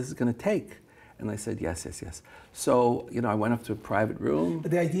guarantee this is going to take. And I said, yes, yes, yes. So, you know, I went up to a private room.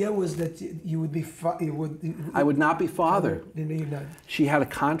 But the idea was that you would be, I would not be father. Not. She had a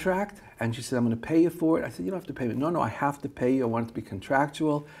contract, and she said, I'm going to pay you for it. I said, you don't have to pay me. No, no, I have to pay you. I want it to be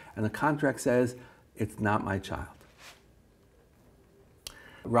contractual. And the contract says, it's not my child.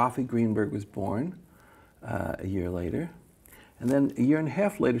 Rafi Greenberg was born a year later. And then a year and a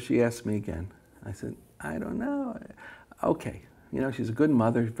half later, she asked me again. I said, I don't know. Okay. You know, she's a good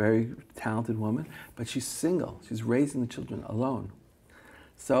mother, very talented woman, but she's single. She's raising the children alone.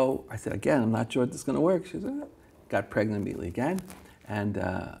 So I said, again, I'm not sure this is going to work. She said, got pregnant immediately again. And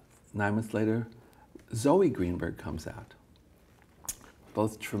 9 months later, Zoe Greenberg comes out.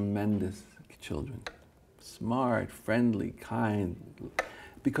 Both tremendous children. Smart, friendly, kind,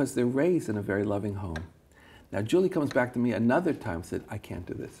 because they're raised in a very loving home. Now, Julie comes back to me another time and said, I can't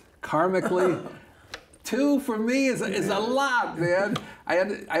do this. Karmically, 2 for me is a lot, man. I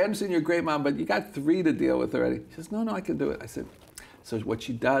understand you're a great mom, but you got 3 to deal with already. She says, no, no, I can do it. I said, so what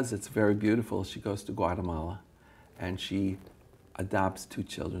she does, it's very beautiful. She goes to Guatemala and she adopts 2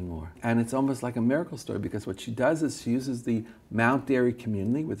 children more. And it's almost like a miracle story because what she does is she uses the Mount Airy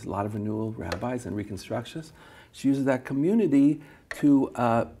community with a lot of renewal rabbis and reconstructionists. She uses that community to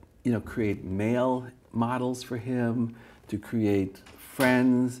you know, create male models for him, to create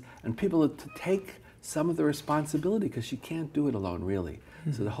friends, and people to take some of the responsibility because she can't do it alone, really.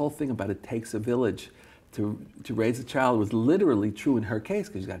 So the whole thing about it takes a village to raise a child was literally true in her case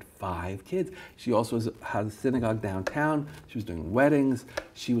because she's got 5 kids. She also had a synagogue downtown. She was doing weddings.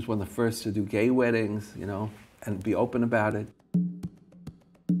 She was one of the first to do gay weddings, you know, and be open about it.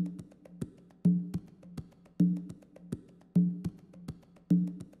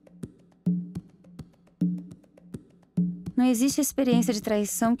 Não existe experiência de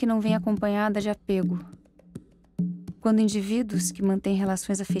traição que não venha acompanhada de apego. Quando indivíduos que mantêm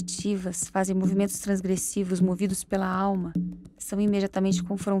relações afetivas fazem movimentos transgressivos movidos pela alma, são imediatamente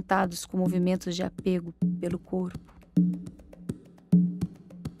confrontados com movimentos de apego pelo corpo.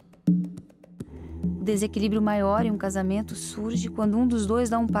 O desequilíbrio maior em um casamento surge quando um dos dois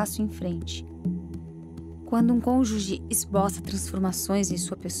dá um passo em frente. Quando um cônjuge esboça transformações em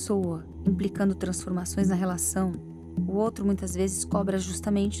sua pessoa, implicando transformações na relação, o outro muitas vezes cobra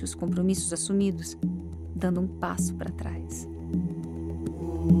justamente os compromissos assumidos, dando um passo para trás.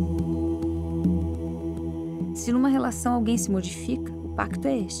 Se numa relação alguém se modifica, o pacto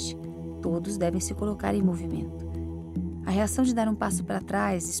é este: todos devem se colocar em movimento. A reação de dar um passo para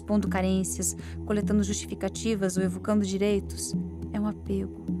trás, expondo carências, coletando justificativas ou evocando direitos, é um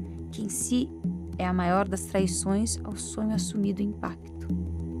apego, que em si é a maior das traições ao sonho assumido em pacto.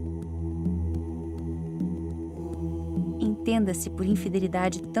 Entenda-se por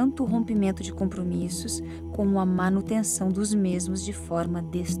infidelidade tanto o rompimento de compromissos como a manutenção dos mesmos de forma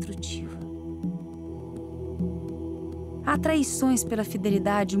destrutiva. Há traições pela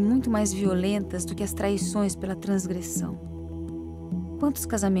fidelidade muito mais violentas do que as traições pela transgressão. Quantos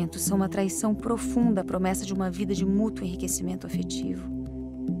casamentos são uma traição profunda à promessa de uma vida de mútuo enriquecimento afetivo?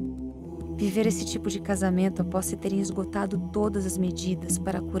 Viver esse tipo de casamento após se terem esgotado todas as medidas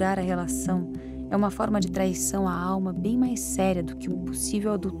para curar a relação é uma forma de traição à alma bem mais séria do que um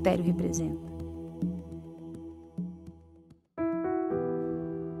possível adultério representa.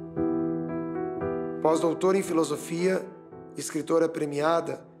 Pós-doutora em filosofia e escritora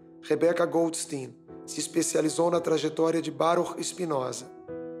premiada, Rebecca Goldstein se especializou na trajetória de Baruch Spinoza.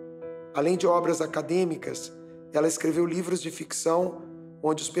 Além de obras acadêmicas, ela escreveu livros de ficção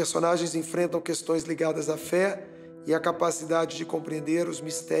onde os personagens enfrentam questões ligadas à fé e à capacidade de compreender os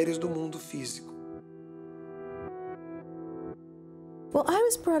mistérios do mundo físico. Well, I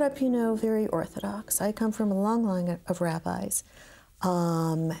was brought up, very orthodox. I come from a long line of rabbis.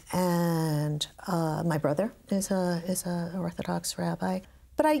 And my brother is a Orthodox rabbi.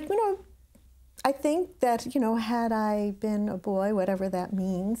 But I think that, had I been a boy, whatever that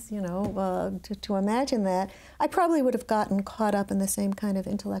means, to imagine that, I probably would have gotten caught up in the same kind of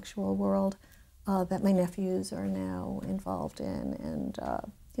intellectual world that my nephews are now involved in. And,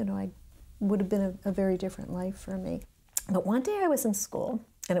 I would have been a very different life for me. But one day I was in school,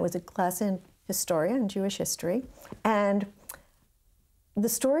 and it was a class in Historia and Jewish history, and the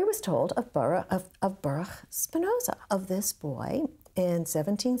story was told of Baruch Spinoza, of this boy in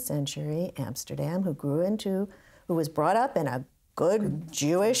 17th century Amsterdam who was brought up in a good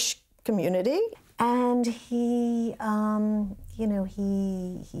Jewish community, and he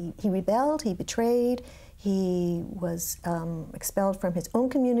rebelled, he betrayed, he was expelled from his own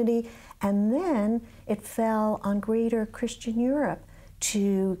community, and then it fell on greater Christian Europe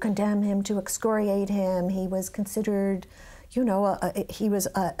to condemn him, to excoriate him. He was considered, he was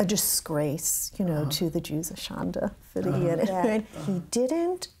a disgrace, to the Jews, a Schande für die Juden. He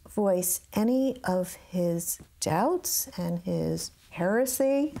didn't voice any of his doubts and his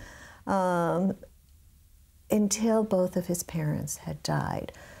heresy until both of his parents had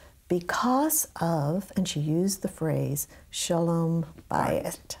died, because of, and she used the phrase, shalom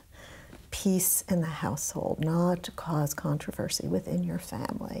bayit, peace in the household, not to cause controversy within your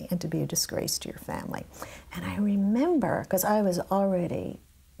family and to be a disgrace to your family. And I remember, because I was already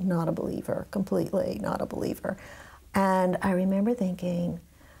not a believer, completely not a believer, and I remember thinking,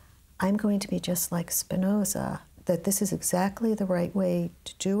 I'm going to be just like Spinoza, that this is exactly the right way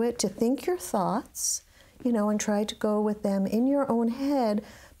to do it, to think your thoughts, and try to go with them in your own head,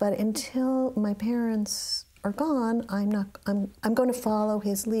 but until my parents are gone, I'm going to follow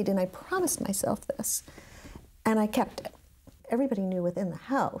his lead, and I promised myself this, and I kept it. Everybody knew within the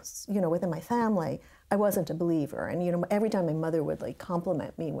house, within my family, I wasn't a believer, and every time my mother would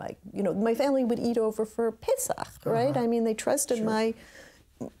compliment me, my family would eat over for Pesach, right? I mean, they trusted my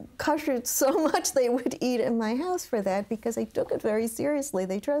kashrut so much they would eat in my house for that because I took it very seriously.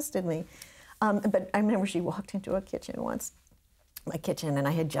 They trusted me. But I remember she walked into a kitchen once, my kitchen, and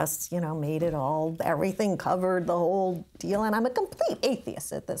I had just, made it all, everything covered, the whole deal, and I'm a complete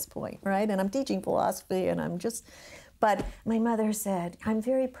atheist at this point, right? And I'm teaching philosophy, and but my mother said, I'm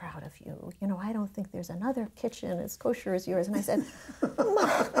very proud of you. I don't think there's another kitchen as kosher as yours. And I said,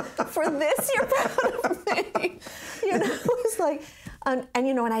 Mom, for this you're proud of me? It was like, and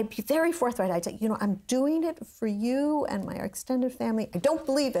I'd be very forthright. I'd say, I'm doing it for you and my extended family. I don't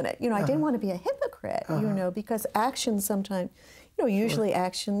believe in it. I didn't want to be a hypocrite, because actions sometimes, usually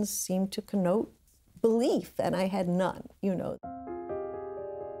actions seem to connote belief, and I had none,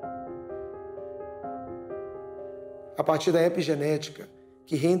 A partir da epigenética,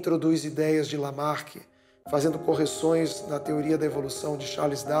 que reintroduz ideias de Lamarck, fazendo correções na teoria da evolução de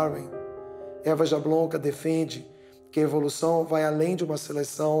Charles Darwin, Eva Jablonka defende que a evolução vai além de uma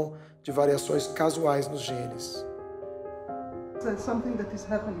seleção de variações casuais nos genes. It's something that is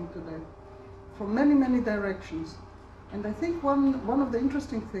happening today from many, many directions. And I think one of the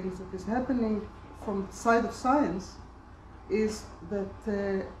interesting things that is happening from the side of science is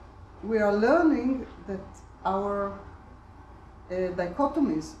that we are learning that our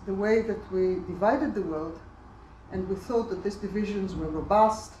dichotomies, the way that we divided the world, and we thought that these divisions were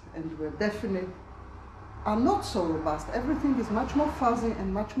robust and were definite, are not so robust. Everything is much more fuzzy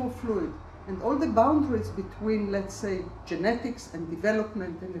and much more fluid. And all the boundaries between, let's say, genetics and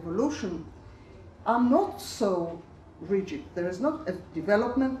development and evolution are not so rigid. There is not a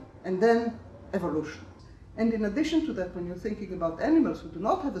development and then evolution. And in addition to that, when you're thinking about animals who do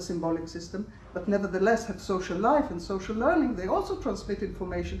not have a symbolic system, but nevertheless have social life and social learning, they also transmit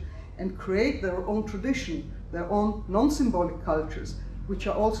information and create their own tradition, their own non-symbolic cultures, which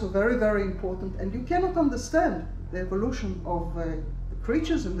are also very, very important. And you cannot understand the evolution of the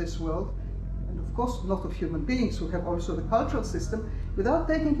creatures in this world, and of course not of human beings who have also the cultural system, without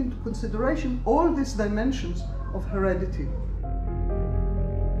taking into consideration all these dimensions of heredity.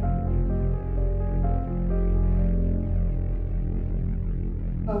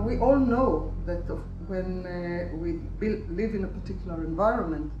 We all know that when we live in a particular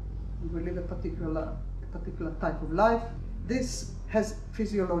environment, we live a particular type of life, this has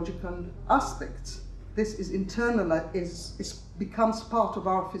physiological aspects. this is internal, becomes part of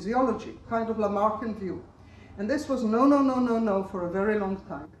our physiology, kind of Lamarckian view. And this was no for a very long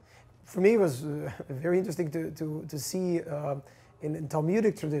time. For me, it was very interesting to see in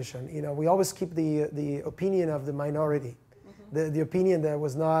Talmudic tradition, we always keep the opinion of the minority, the opinion that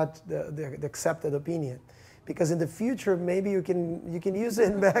was not the accepted opinion. Because in the future, maybe you can use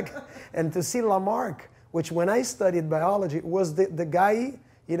it back and to see Lamarck, which when I studied biology was the guy,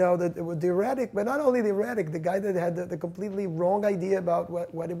 the heretic, but not only the heretic, the guy that had the completely wrong idea about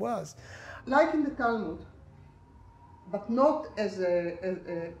what it was. Like in the Talmud, but not as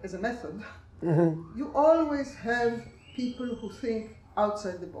a method, you always have people who think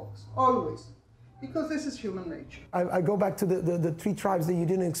outside the box, always, because this is human nature. I go back to the three tribes that you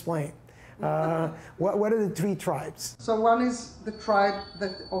didn't explain. What are the three tribes? So one is the tribe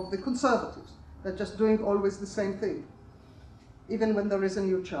of the conservatives. They're just doing always the same thing, even when there is a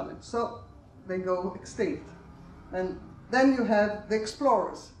new challenge. So they go extinct. And then you have the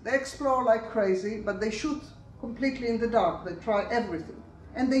explorers. They explore like crazy, but they shoot completely in the dark. They try everything.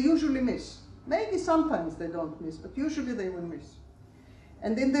 And they usually miss. Maybe sometimes they don't miss, but usually they will miss.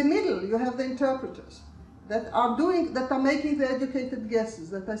 And in the middle, you have the interpreters that are making the educated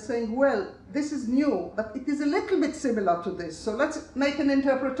guesses, that are saying, well, this is new, but it is a little bit similar to this. So let's make an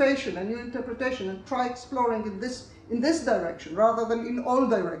interpretation, a new interpretation, and try exploring in this direction rather than in all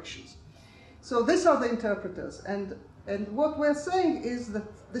directions. So these are the interpreters. And what we're saying is that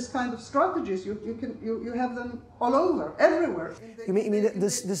this kind of strategies, you have them all over, everywhere. You mean the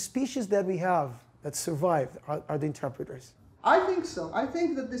species that we have that survived are the interpreters? I think so. I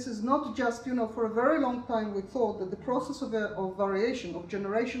think that this is not just, for a very long time we thought that the process of variation, of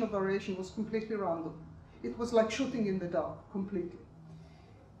generation of variation, was completely random. It was like shooting in the dark, completely.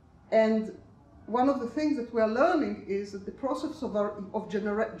 And one of the things that we are learning is that the process of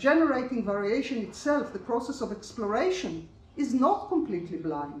generating variation itself, the process of exploration, is not completely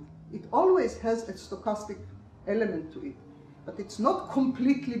blind. It always has a stochastic element to it, but it's not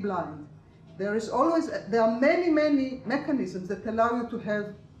completely blind. There are many mechanisms that allow you to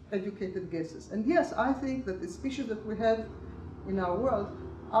have educated guesses. And yes, I think that the species that we have in our world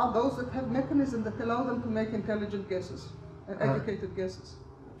are those that have mechanisms that allow them to make intelligent guesses, educated guesses.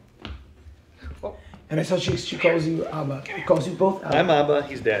 Oh. And I saw she calls you Abba. She calls you both Abba. I'm Abba,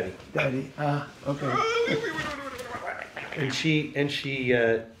 he's Daddy. Daddy, okay. And she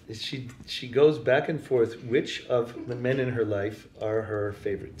goes back and forth which of the men in her life are her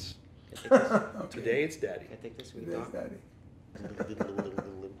favorites. Okay. Today it's Daddy. I think this week. Today's Daddy.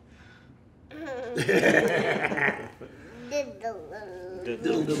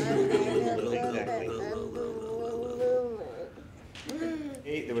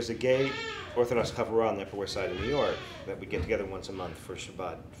 There was a gay Orthodox couple on the Upper West Side of New York that would get together once a month for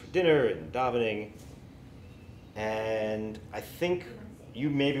Shabbat for dinner and davening. And I think you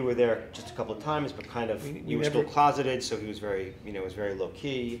maybe were there just a couple of times, but kind of you were still closeted, so he was very, was very low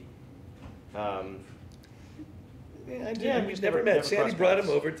key. We've never met. Sandy brought him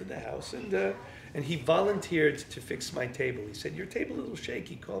over to the house, and he volunteered to fix my table. He said, "Your table a little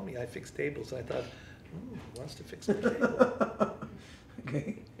shaky. Call me. I fix tables." I thought, he wants to fix my table.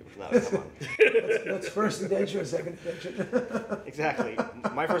 Okay. Come on. That's first intention or second intention? Exactly.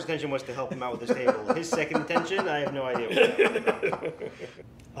 My first intention was to help him out with his table. His second intention, I have no idea.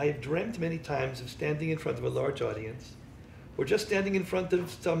 I have dreamt many times of standing in front of a large audience, or just standing in front of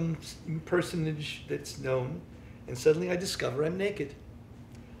some personage that's known, and suddenly I discover I'm naked.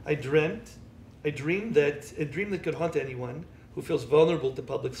 A dream that could haunt anyone who feels vulnerable to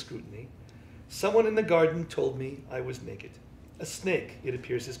public scrutiny. Someone in the garden told me I was naked. A snake, it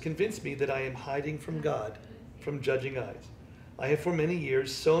appears, has convinced me that I am hiding from God, from judging eyes. I have for many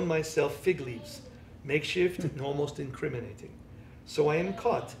years sown myself fig leaves, makeshift and almost incriminating. So I am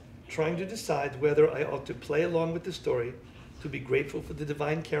caught, trying to decide whether I ought to play along with the story, to be grateful for the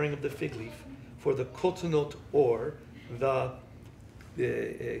divine caring of the fig leaf, for the kotonot, or the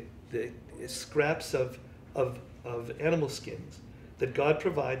scraps of animal skins that God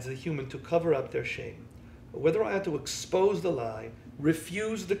provides the human to cover up their shame. Whether I ought to expose the lie,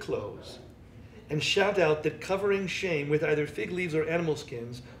 refuse the clothes, and shout out that covering shame with either fig leaves or animal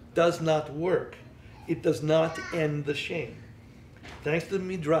skins does not work. It does not end the shame. Thanks to the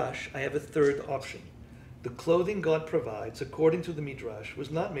Midrash, I have a third option. The clothing God provides, according to the Midrash,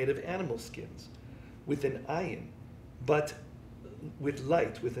 was not made of animal skins, with an ayin, but with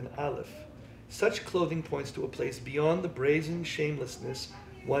light, with an aleph. Such clothing points to a place beyond the brazen shamelessness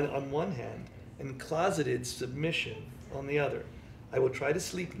on one hand, and closeted submission on the other. I will try to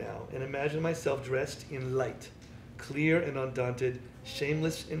sleep now and imagine myself dressed in light, clear and undaunted,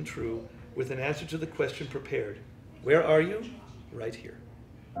 shameless and true, with an answer to the question prepared. Where are you? Right here.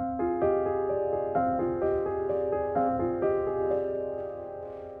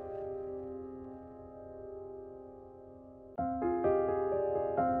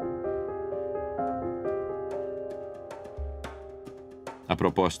 A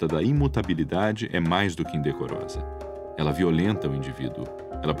proposta da imutabilidade é mais do que indecorosa. Ela violenta o indivíduo.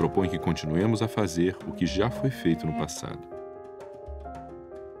 Ela propõe que continuemos a fazer o que já foi feito no passado.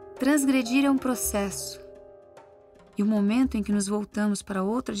 Transgredir é um processo. E o momento em que nos voltamos para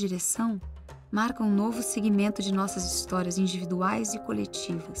outra direção marca um novo segmento de nossas histórias individuais e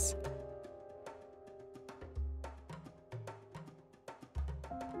coletivas.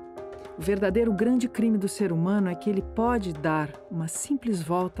 O verdadeiro grande crime do ser humano é que ele pode dar uma simples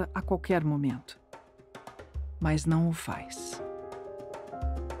volta a qualquer momento, mas não o faz.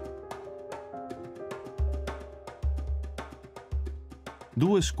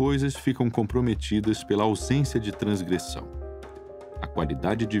 Duas coisas ficam comprometidas pela ausência de transgressão: a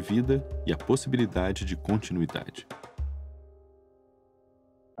qualidade de vida e a possibilidade de continuidade.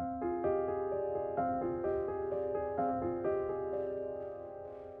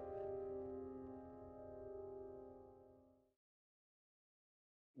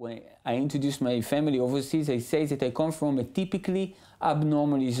 When I introduce my family overseas, I say that I come from a typically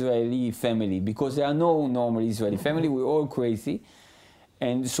abnormal Israeli family, because there are no normal Israeli family, we're all crazy.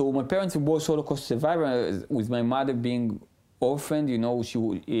 And so my parents were both Holocaust survivors, with my mother being orphaned. You know, she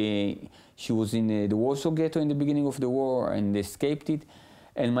was in the Warsaw Ghetto in the beginning of the war and escaped it.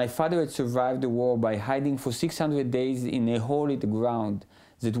 And my father had survived the war by hiding for 600 days in a hole in the ground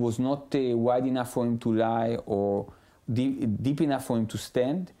that was not wide enough for him to lie or deep enough for him to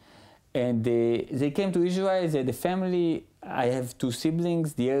stand. And they came to Israel. They had a family. I have two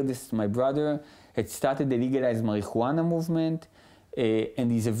siblings. The eldest, my brother, had started the legalized marijuana movement.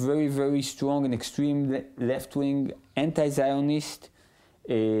 And he's a very, very strong and extreme left-wing anti-Zionist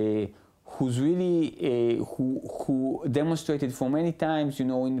who's really, who demonstrated for many times, you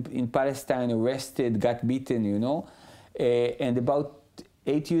know, in Palestine, arrested, got beaten, you know. And about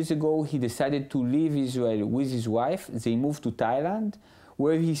 8 years ago, he decided to leave Israel with his wife. They moved to Thailand,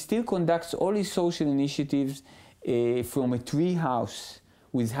 where he still conducts all his social initiatives from a tree house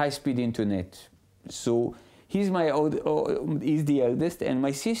with high-speed internet. So he's he's the eldest, and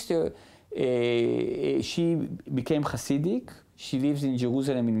my sister, she became Hasidic. She lives in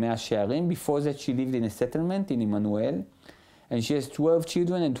Jerusalem in Mea Shearim. Before that, she lived in a settlement in Emmanuel. And she has 12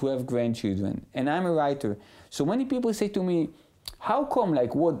 children and 12 grandchildren. And I'm a writer. So many people say to me, how come,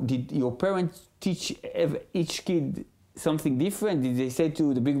 like, what, did your parents teach each kid something different? Did they say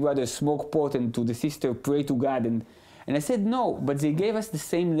to the big brother, smoke pot, and to the sister, pray to God? And I said, no, but they gave us the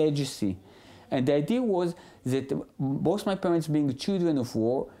same legacy. And the idea was that both my parents, being children of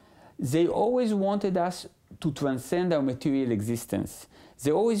war, they always wanted us to transcend our material existence.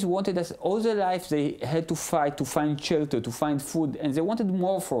 They always wanted us, all their life they had to fight to find shelter, to find food, and they wanted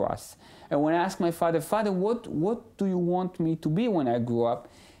more for us. And when I asked my father, Father, what do you want me to be when I grow up?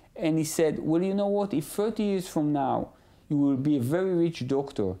 And he said, well, you know what, if 30 years from now you will be a very rich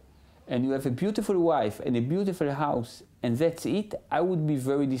doctor, and you have a beautiful wife and a beautiful house, and that's it, I would be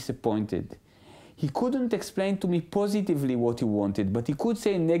very disappointed. He couldn't explain to me positively what he wanted, but he could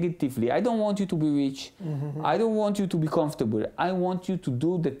say negatively, I don't want you to be rich. Mm-hmm. I don't want you to be comfortable. I want you to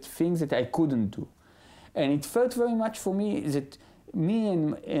do the things that I couldn't do. And it felt very much for me that me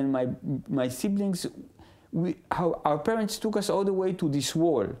and my siblings, our parents took us all the way to this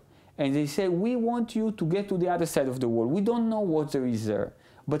wall. And they said, we want you to get to the other side of the wall. We don't know what there is there,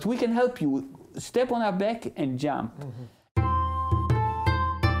 but we can help you. Step on our back and jump. Mm-hmm.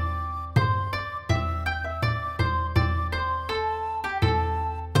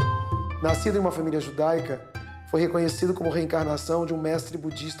 Nascido em uma família judaica, foi reconhecido como reencarnação de um mestre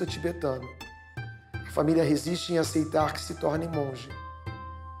budista tibetano. A família resiste em aceitar que se torne monge.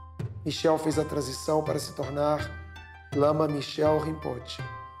 Michel fez a transição para se tornar Lama Michel Rinpoche.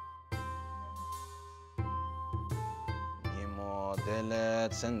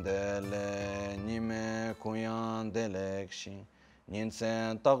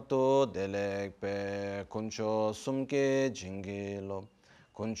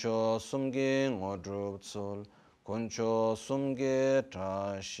 Concho sumge ngodrupsul, concho sumge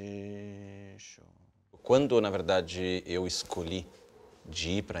trashisho. Quando, na verdade, eu escolhi de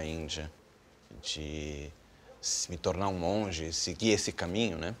ir para a Índia, de me tornar um monge, seguir esse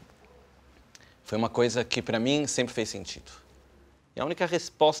caminho, né? Foi uma coisa que, para mim, sempre fez sentido. E a única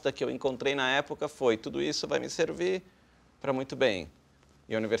resposta que eu encontrei na época foi: tudo isso vai me servir para muito bem.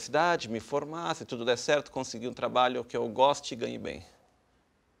 E a universidade, me formar, se tudo der certo, conseguir um trabalho que eu goste e ganhe bem.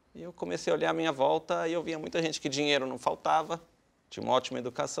 E eu comecei a olhar à minha volta e eu via muita gente que dinheiro não faltava, tinha uma ótima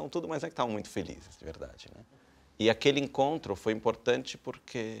educação, tudo, mas não é que estavam muito felizes, de verdade, né? E aquele encontro foi importante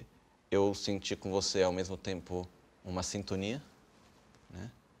porque eu senti com você, ao mesmo tempo, uma sintonia,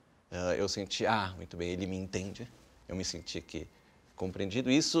 né? Eu senti, muito bem, ele me entende. Eu me senti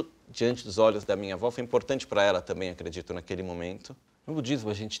compreendido. Isso, diante dos olhos da minha avó, foi importante para ela também, acredito, naquele momento. No budismo,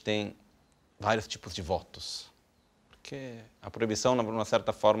 a gente tem vários tipos de votos. Porque a proibição, de uma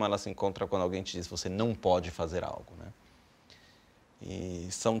certa forma, ela se encontra quando alguém te diz que você não pode fazer algo, né? E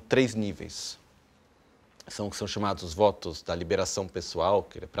são 3 níveis. São chamados os votos da liberação pessoal,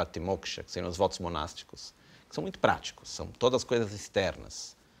 que é pratimoksha, que seriam os votos monásticos, que são muito práticos, são todas coisas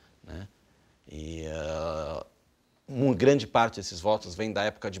externas, né? E uma grande parte desses votos vem da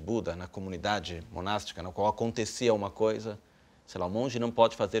época de Buda, na comunidade monástica, na qual acontecia uma coisa, sei lá, o monge não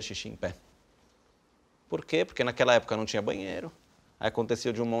pode fazer xixi em pé. Por quê? Porque naquela época não tinha banheiro. Aí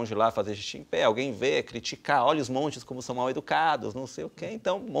acontecia de um monge lá fazer xixi em pé, alguém vê, criticar, olha os monges como são mal educados, não sei o quê,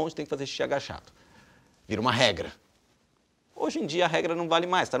 então o monge tem que fazer xixi agachado. Vira uma regra. Hoje em dia a regra não vale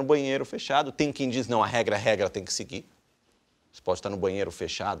mais, está no banheiro fechado, tem quem diz, não, a regra tem que seguir. Você pode estar no banheiro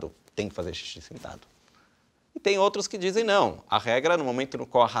fechado, tem que fazer xixi sentado. E tem outros que dizem, não, a regra, no momento no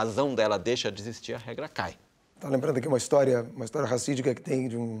qual a razão dela deixa de existir, a regra cai. Tá lembrando aqui uma história racídica que tem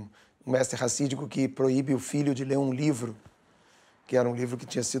de um mestre racídico que proíbe o filho de ler um livro, que era um livro que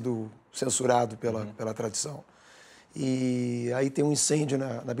tinha sido censurado pela tradição. E aí tem um incêndio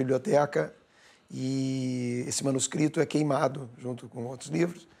na biblioteca e esse manuscrito é queimado junto com outros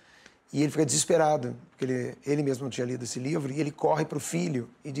livros e ele fica desesperado, porque ele mesmo não tinha lido esse livro, e ele corre para o filho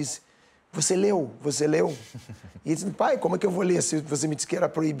e diz, você leu? E ele diz, pai, como é que eu vou ler se você me disse que era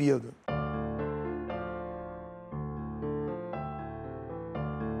proibido?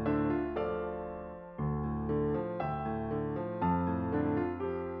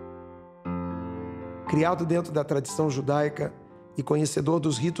 Criado dentro da tradição judaica e conhecedor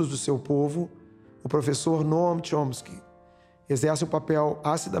dos ritos do seu povo, o professor Noam Chomsky exerce um papel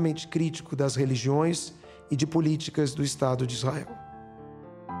acidamente crítico das religiões e de políticas do Estado de Israel.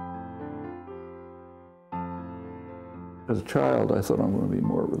 As a child, I thought I'm going to be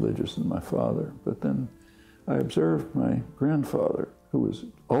more religious than my father, but then I observed my grandfather, who was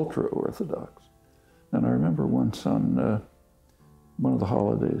ultra-Orthodox. And I remember one of the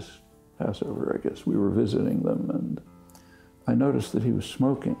holidays, Passover, I guess, we were visiting them, and I noticed that he was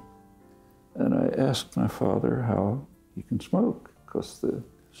smoking. And I asked my father how he can smoke, because the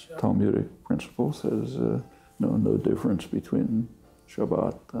Talmudic principle says no difference between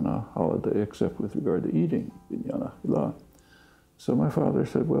Shabbat and a holiday except with regard to eating, binyan achilah. So my father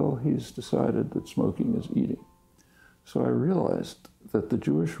said, well, he's decided that smoking is eating. So I realized that the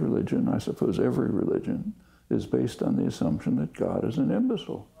Jewish religion, I suppose every religion, is based on the assumption that God is an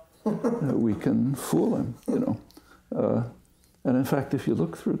imbecile. We can fool him, you know. And in fact, if you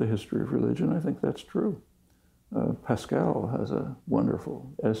look through the history of religion, I think that's true. Pascal has a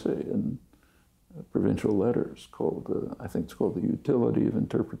wonderful essay in Provincial Letters called, I think it's called The Utility of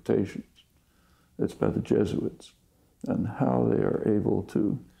Interpretations. It's by the Jesuits, and how they are able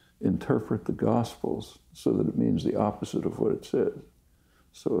to interpret the Gospels so that it means the opposite of what it says.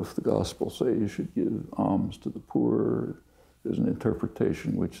 So if the Gospels say you should give alms to the poor, there's an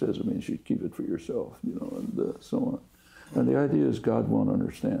interpretation which says it means you should keep it for yourself, you know, and so on. And the idea is God won't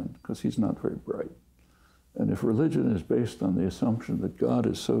understand because he's not very bright. And if religion is based on the assumption that God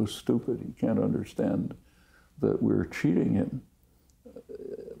is so stupid he can't understand that we're cheating him,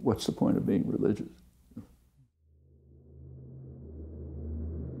 what's the point of being religious?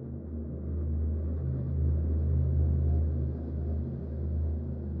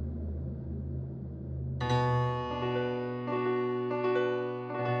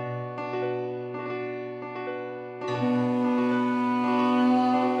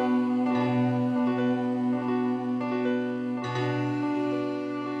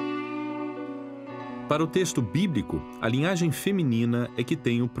 Para o texto bíblico, a linhagem feminina é que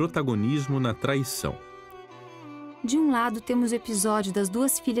tem o protagonismo na traição. De um lado, temos o episódio das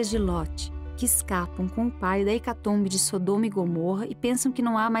 2 filhas de Lot, que escapam com o pai da hecatombe de Sodoma e Gomorra e pensam que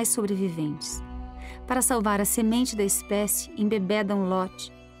não há mais sobreviventes. Para salvar a semente da espécie, embebedam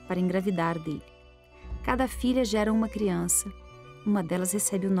Lot para engravidar dele. Cada filha gera uma criança. Uma delas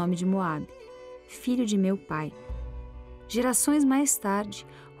recebe o nome de Moabe, filho de meu pai. Gerações mais tarde,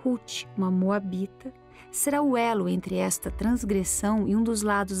 Ruth, uma moabita, será o elo entre esta transgressão e um dos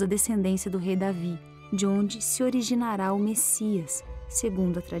lados da descendência do rei Davi, de onde se originará o Messias,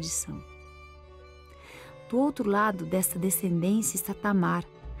 segundo a tradição. Do outro lado desta descendência está Tamar,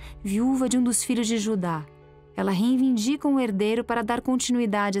 viúva de um dos filhos de Judá, Ela reivindica um herdeiro para dar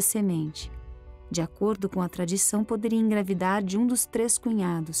continuidade à semente. De acordo com a tradição, poderia engravidar de um dos 3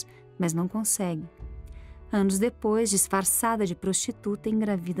 cunhados, mas não consegue. Anos depois, disfarçada de prostituta,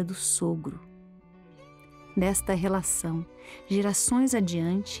 engravida do sogro. Desta relação, gerações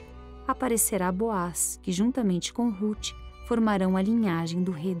adiante, aparecerá Boaz, que juntamente com Ruth formarão a linhagem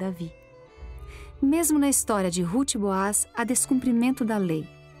do rei Davi. Mesmo na história de Ruth e Boaz, há descumprimento da lei.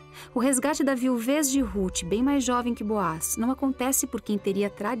 O resgate da viuvez de Ruth, bem mais jovem que Boaz, não acontece por quem teria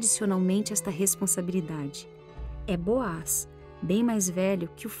tradicionalmente esta responsabilidade. É Boaz, bem mais velho,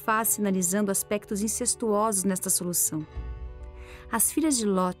 que o faz, sinalizando aspectos incestuosos nesta solução. As filhas de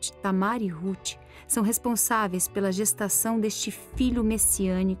Lot, Tamar e Ruth, são responsáveis pela gestação deste filho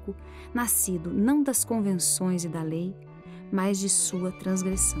messiânico, nascido não das convenções e da lei, mas de sua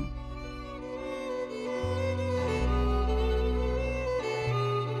transgressão.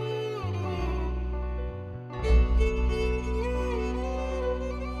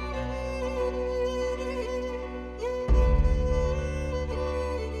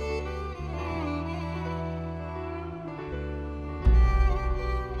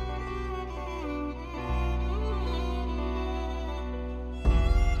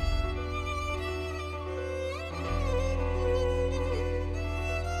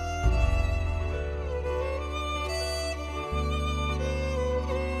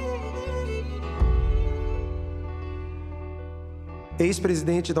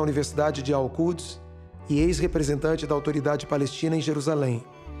 Ex-presidente da Universidade de Al-Quds e ex-representante da Autoridade Palestina em Jerusalém,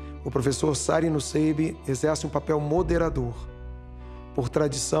 o professor Sari Nusseibeh exerce um papel moderador. Por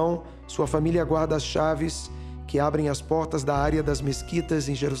tradição, sua família guarda as chaves que abrem as portas da área das mesquitas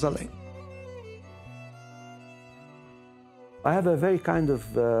em Jerusalém. I have a very kind of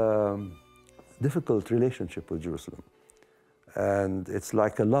difficult relationship with Jerusalem. And it's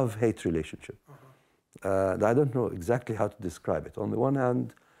like a love-hate relationship. I don't know exactly how to describe it. On the one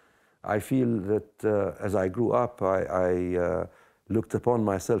hand, I feel that as I grew up, I looked upon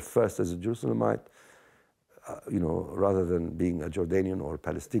myself first as a Jerusalemite, rather than being a Jordanian or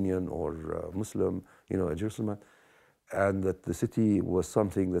Palestinian or Muslim, a Jerusalemite, and that the city was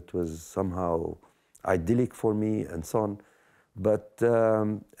something that was somehow idyllic for me and so on. But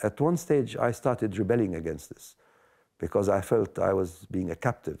at one stage, I started rebelling against this because I felt I was being a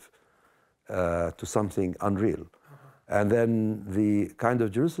captive to something unreal. And then the kind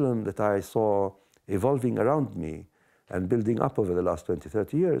of Jerusalem that I saw evolving around me and building up over the last 20,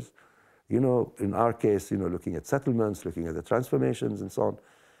 30 years, in our case, looking at settlements, looking at the transformations and so on,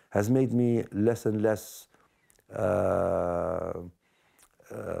 has made me less and less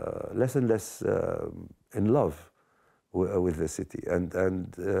in love with the city. And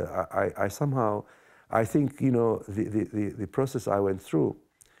I somehow, I think, the process I went through,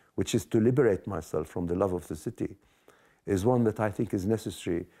 which is to liberate myself from the love of the city, is one that I think is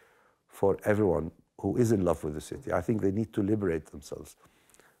necessary for everyone who is in love with the city. I think they need to liberate themselves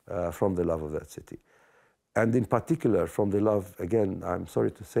from the love of that city. And in particular, from the love, again, I'm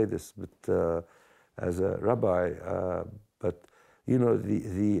sorry to say this, but as a rabbi, but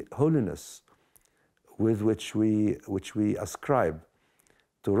the holiness with which we ascribe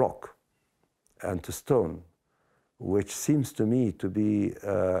to rock and to stone, which seems to me to be,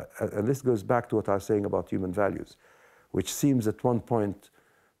 and this goes back to what I was saying about human values, which seems at one point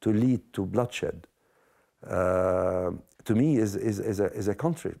to lead to bloodshed, to me is a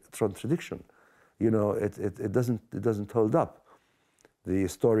contradiction. It doesn't hold up. The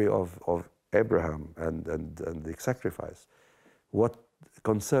story of Abraham and the sacrifice. What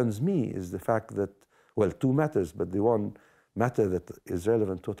concerns me is the fact that, well, two matters, but the one matter that is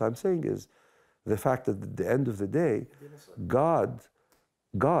relevant to what I'm saying is the fact that at the end of the day, God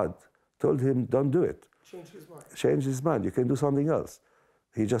told him, don't do it. Change his mind. You can do something else.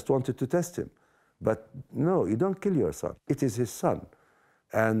 He just wanted to test him. But no, you don't kill your son. It is his son.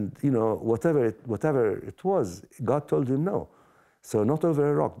 And, whatever it was, God told him no. So not over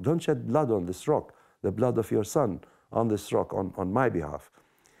a rock. Don't shed blood on this rock, the blood of your son on this rock, on my behalf.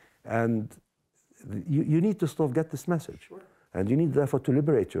 And you need to get this message. Sure. And you need, therefore, to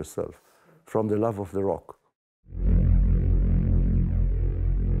liberate yourself from the love of the rock.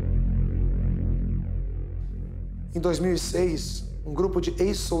 Em 2006, grupo de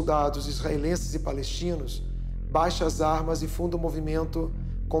ex-soldados israelenses e palestinos baixa as armas e funda o movimento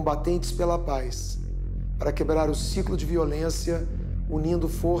Combatentes pela Paz, para quebrar o ciclo de violência, unindo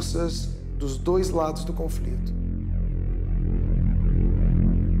forças dos dois lados do conflito.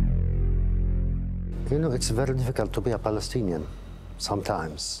 It's very difficult to be a Palestinian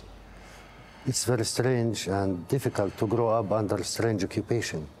sometimes. It's very strange and difficult to grow up under strange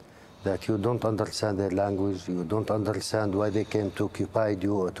occupation. that you don't understand their language, you don't understand why they came to occupy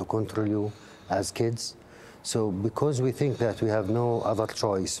you or to control you as kids. So because we think that we have no other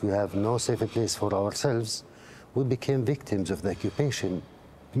choice, we have no safe place for ourselves, we became victims of the occupation.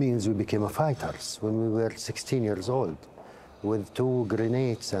 Means we became fighters when we were 16 years old with 2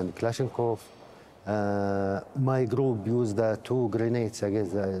 grenades and Kalashnikov. My group used the 2 grenades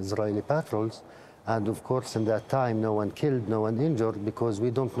against the Israeli patrols, and of course in that time no one killed, no one injured, because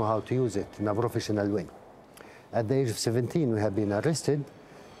we don't know how to use it in a professional way. At the age of 17 we have been arrested,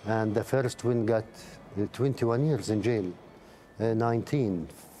 and the first one got 21 years in jail, 19,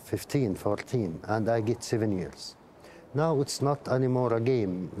 15, 14, and I get 7 years. Now it's not anymore a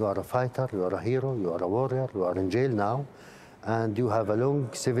game. You are a fighter, you are a hero, you are a warrior, you are in jail now, and you have a long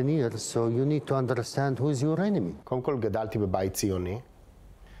 7 years, so you need to understand who is your enemy. קודם כל גדלתי בבית ציוני.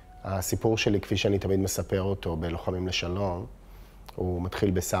 הסיפור שלי, כפי שאני תמיד מספר אותו בלוחמים לשלום, הוא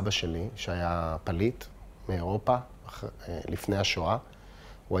מתחיל בסבא שלי, שהיה פליט מאירופה לפני השואה.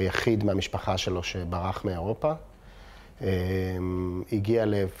 הוא היחיד מהמשפחה שלו שברח מאירופה. הגיע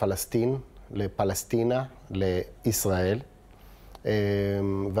לפלסטינה, לישראל,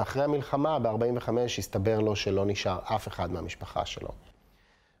 ואחרי המלחמה ב-45 הסתבר לו שלא נשאר אף אחד מהמשפחה שלו.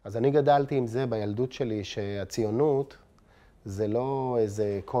 אז אני גדלתי עם זה בילדות שלי שהציונות זה לא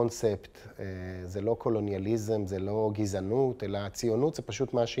איזה קונספט, זה לא קולוניאליזם, זה לא גזענות, אלא הציונות זה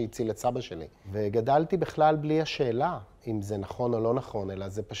פשוט מה שהציל את סבא שלי. וגדלתי בכלל בלי השאלה אם זה נכון או לא נכון, אלא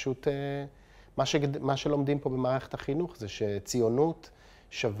זה פשוט מה שלומדים פה במערכת החינוך, זה שציונות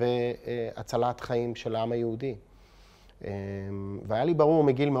שווה הצלת חיים של העם היהודי. והיה לי ברור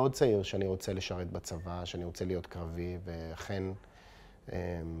מגיל מאוד צעיר שאני רוצה לשרת בצבא, שאני רוצה להיות קרבי, ואכן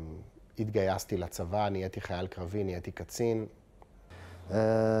התגייסתי לצבא, נהייתי חייל קרבי, נהייתי קצין.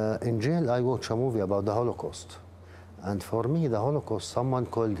 In jail I watch a movie about the Holocaust. And for me the Holocaust, someone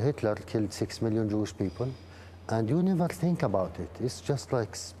called Hitler killed 6 million Jewish people, and you never think about it. It's just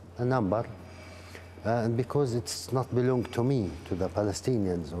like a number. And because it's not belong to me, to the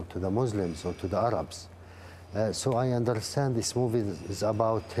Palestinians or to the Muslims or to the Arabs. So I understand this movie is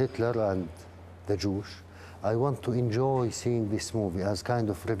about Hitler and the Jews. I want to enjoy seeing this movie as kind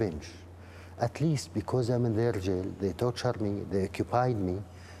of revenge. At least because I'm in their jail, they torture me, they occupied me.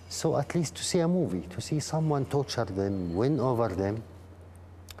 So at least to see a movie, to see someone torture them, win over them.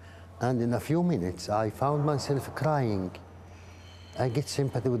 And in a few minutes, I found myself crying. I get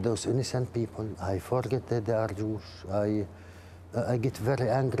sympathy with those innocent people. I forget that they are Jews. I get very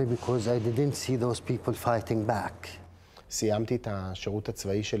angry because I didn't see those people fighting back. סיימתי את השירות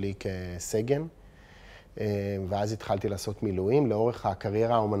הצבאי שלי כסגן, ואז התחלתי לעשות מילואים. לאורך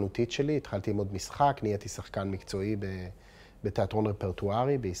הקריירה האומנותית שלי התחלתי ללמוד משחק, נהייתי שחקן מקצועי בתיאטרון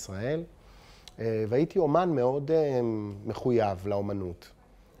רפרטוארי בישראל, והייתי אומן מאוד מחויב לאומנות,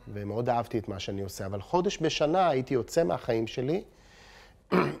 ומאוד אהבתי את מה שאני עושה. אבל חודש בשנה הייתי יוצא מהחיים שלי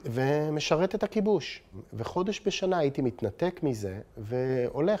ומשרת את הכיבוש. וחודש בשנה הייתי מתנתק מזה,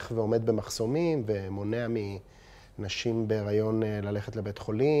 והולך ועומד במחסומים, ומונע מנשים בהיריון ללכת לבית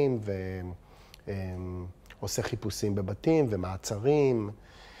חולים, ועושה חיפושים בבתים ומעצרים.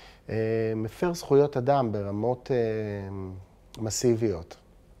 מפר זכויות אדם ברמות מסיביות.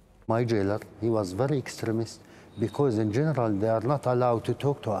 My jailer, he was very extremist, because in general they are not allowed to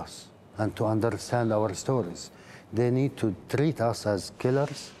talk to us and to understand our stories. They need to treat us as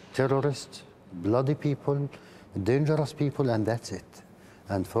killers, terrorists, bloody people, dangerous people, and that's it.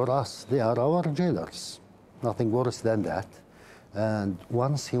 And for us, they are our jailers. Nothing worse than that. And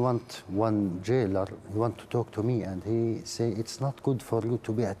once one jailer, he want to talk to me, and he say, it's not good for you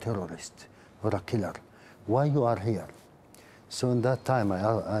to be a terrorist or a killer. Why you are here? So in that time, I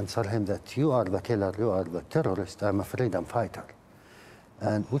answer him that you are the killer, you are the terrorist, I'm a freedom fighter.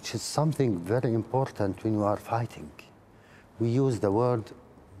 And which is something very important when you are fighting. We use the word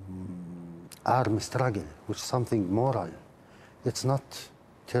armed struggle, which is something moral. It's not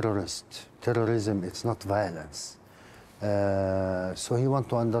terrorism, it's not violence. So he wants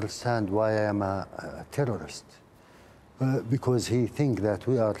to understand why I am a terrorist. Because he thinks that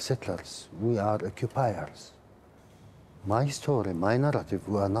we are settlers, we are occupiers. My story, my narrative,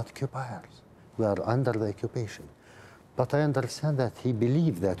 we are not occupiers. We are under the occupation. But I understand that he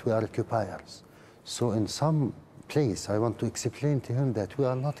believes that we are occupiers. So in some place, I want to explain to him that we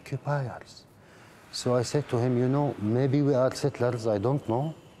are not occupiers. So I said to him, you know, maybe we are settlers, I don't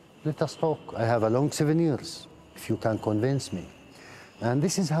know. Let us talk. I have a long 7 years, if you can convince me. And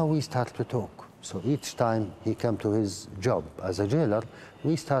this is how we start to talk. So each time he came to his job as a jailer,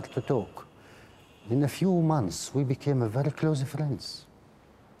 we start to talk. In a few months, we became very close friends.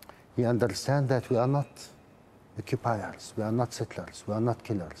 He understands that we are not occupiers, we are not settlers, we are not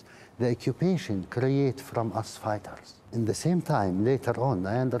killers. The occupation creates from us fighters. In the same time, later on,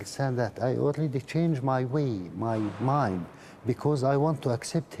 I understand that I already changed my way, my mind, because I want to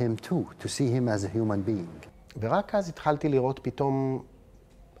accept him too, to see him as a human being. ורק אז התחלתי לראות פתאום,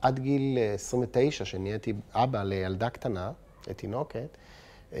 עד גיל 29, שנהייתי אבא לילדה קטנה, לתינוקת,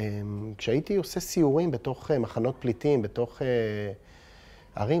 כשהייתי עושה סיורים בתוך מחנות פליטים, בתוך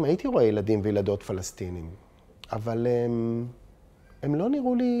ערים, הייתי רואה ילדים וילדות פלסטינים. אבל הם לא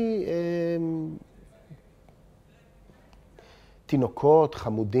נראו לי תינוקות,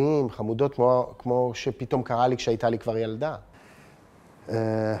 חמודים, חמודות, כמו שפתאום קרה לי כשהייתה לי כבר ילדה.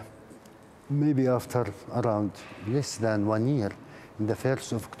 Maybe after around less than 1 year, in the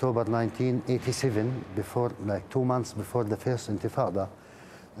 1st of October 1987, before, like 2 months before the first Intifada,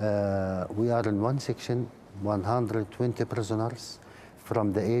 we are in one section, 120 prisoners,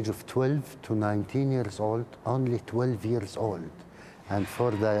 from the age of 12 to 19 years old, only 12 years old. And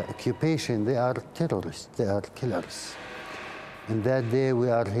for the occupation, they are terrorists, they are killers. In that day, we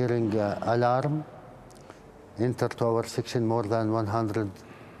are hearing alarm, enter to our section more than 100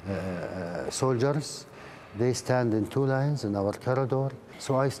 soldiers. They stand in 2 lines in our corridor.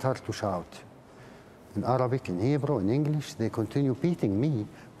 So I start to shout in Arabic, in Hebrew, in English. They continue beating me,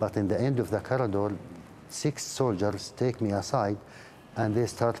 but in the end of the corridor, 6 soldiers take me aside and they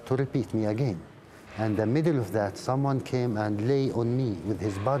start to repeat me again. And in the middle of that, someone came and lay on me with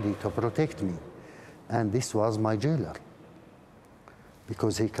his body to protect me. And this was my jailer,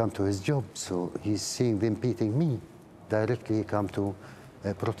 because he come to his job, so he's seeing them beating me. Directly he come to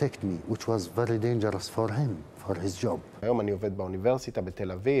protect me, which was very dangerous for him, for his job. היום אני עובד באוניברסיטה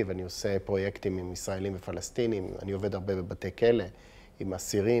בתל אביב, אני עושה פרויקטים עם ישראלים ופלסטינים, אני עובד הרבה בבתי כלא, עם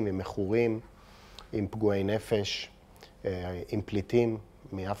אסירים, עם מכורים, עם פגועי נפש, עם פליטים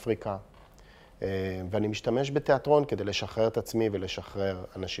מאפריקה, ואני משתמש בתיאטרון כדי לשחרר את עצמי ולשחרר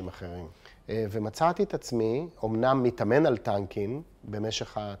אנשים אחרים. ומצאתי את עצמי, אמנם מתאמן על טנקים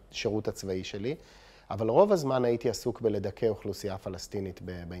במשך השירות הצבאי שלי, אבל רוב הזמן הייתי עסוק בלדכא אוכלוסייה פלסטינית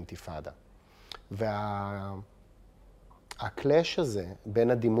באינתיפאדה. והקלאש הזה,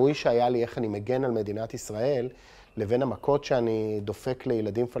 בין הדימוי שהיה לי איך אני מגן על מדינת ישראל, לבין המכות שאני דופק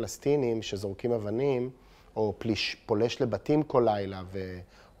לילדים פלסטינים שזורקים אבנים, או פולש לבתים כל לילה,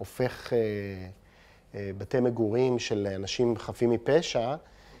 והופך בתי מגורים של אנשים חפים מפשע,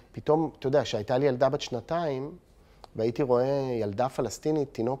 פתאום, אתה יודע, שהייתה לי ילדה בת 2, והייתי רואה ילדה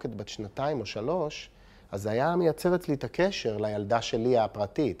פלסטינית, תינוקת בת 2 או 3, אז זה היה מייצר אצלי את הקשר לילדה שלי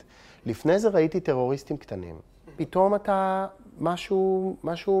הפרטית. לפני זה ראיתי טרוריסטים קטנים. פתאום אתה,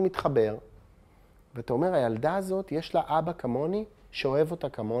 משהו מתחבר, ואתה אומר, הילדה הזאת, יש לה אבא כמוני, שאוהב אותה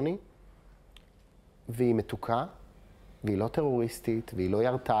כמוני, והיא מתוקה, והיא לא טרוריסטית, והיא לא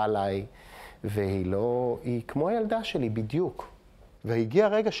ירתה עליי, היא כמו הילדה שלי בדיוק. והגיע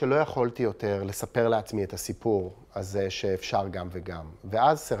רגע שלא יכולתי יותר לספר לעצמי את הסיפור הזה שאפשר גם וגם.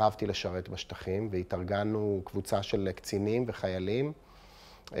 ואז סירבתי לשרת בשטחים, והתארגנו קבוצה של קצינים וחיילים,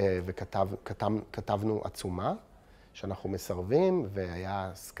 וכתבנו עצומה שאנחנו מסרבים,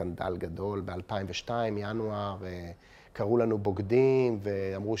 והיה סקנדל גדול ב-2002, ינואר, קראו לנו בוגדים,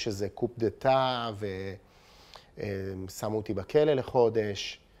 ואמרו שזה קופ דטה, ושמו אותי בכלא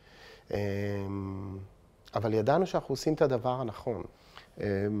לחודש. אבל ידענו שאנחנו עושים את הדבר הנכון.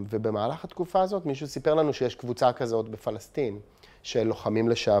 ובמהלך התקופה הזאת מישהו סיפר לנו שיש קבוצה כזאת בפלסטין, של לוחמים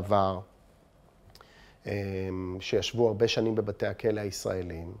לשעבר, שישבו הרבה שנים בבתי הכלא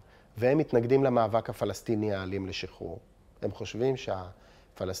הישראלים, והם מתנגדים למאבק הפלסטיני האלים לשחרור. הם חושבים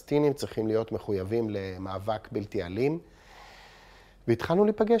שהפלסטינים צריכים להיות מחויבים למאבק בלתי אלים, והתחלנו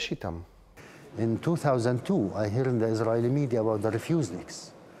להיפגש איתם. In 2002, I heard in the Israeli media about the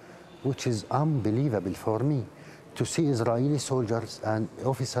refuseniks, which is unbelievable for me to see Israeli soldiers and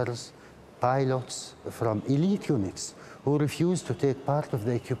officers, pilots from elite units who refuse to take part of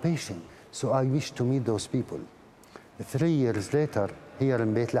the occupation. So I wish to meet those people. 3 years later, here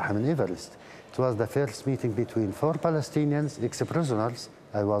in Beit Lahem in Everest, it was the first meeting between 4 Palestinians, ex-prisoners,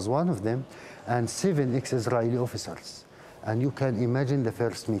 I was one of them, and 7 ex-Israeli officers. And you can imagine the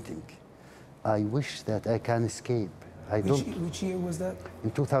first meeting. I wish that I can escape. Which year was that?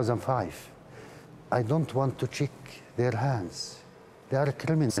 In 2005. I don't want to check their hands. They are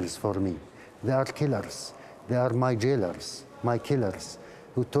criminals for me. They are killers. They are my jailers, my killers,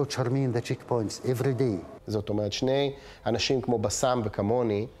 who torture me in the checkpoints every day. זאת אומרת, שני אנשים כמו בסם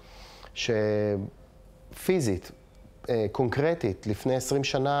וכמוני, שפיזית, קונקרטית, לפני 20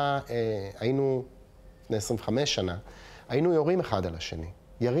 שנה, לפני 25 שנה, היינו יורים אחד על השני.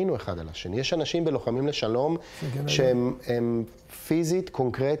 ירינו אחד על השני. יש אנשים בלוחמים לשלום שהם פיזית,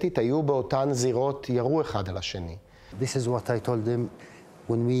 קונקרטית, היו באותן זירות, ירו אחד על השני. This is what I told them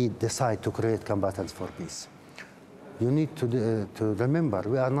when we decide to create combatants for peace. You need to remember,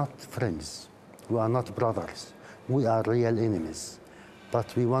 we are not friends. We are not brothers. We are real enemies. But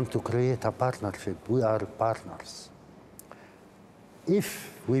we want to create a partnership. We are partners. If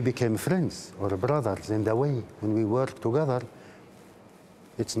we became friends or brothers in the way when we work together,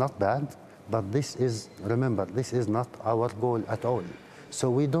 it's not bad, but this is, remember, this is not our goal at all. So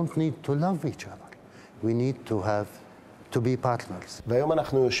we don't need to love each other. We need to be partners. והיום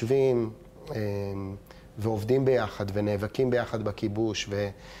אנחנו יושבים ועובדים ביחד ונאבקים ביחד בכיבוש,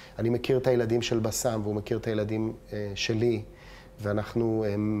 ואני מכיר את הילדים של בסם והוא מכיר את הילדים שלי, ואנחנו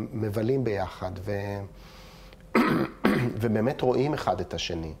מבלים ביחד ובאמת רואים אחד את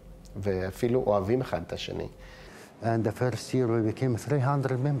השני, ואפילו אוהבים אחד את השני. And the first year we became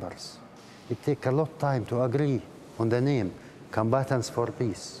 300 members. It takes a lot of time to agree on the name, Combatants for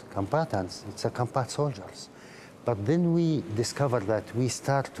Peace. Combatants, it's a combat soldiers. But then we discovered that we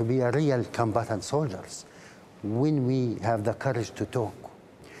start to be a real combatant soldiers when we have the courage to talk.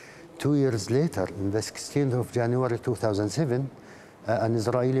 2 years later, on the 16th of January 2007, an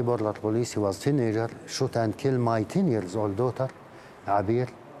Israeli border police, he was a teenager, shoot and kill my 10-year-old daughter, Abir.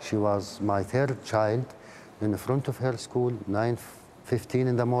 She was my third child. In front of her school, 9:15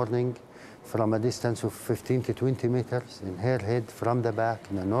 in the morning, from a distance of 15 to 20 meters, in her head from the back,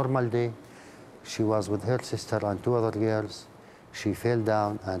 in a normal day. She was with her sister and 2 other girls. She fell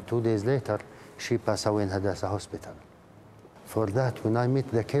down, and 2 days later, she passed away in Hadassah Hospital. For that, when I met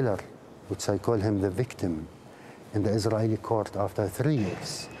the killer, which I call him the victim, in the Israeli court after 3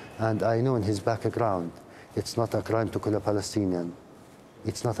 years, and I know in his background, it's not a crime to kill a Palestinian.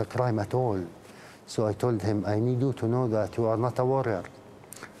 It's not a crime at all. So I told him, I need you to know that you are not a warrior.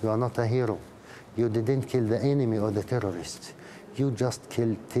 You are not a hero. You didn't kill the enemy or the terrorist. You just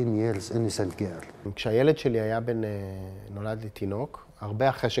killed 10 years innocent girl. כשהילד שלי היה נולד לי תינוק, הרבה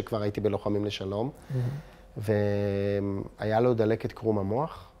אחרי שכבר הייתי בלוחמים לשלום, והיה לו דלקת קרום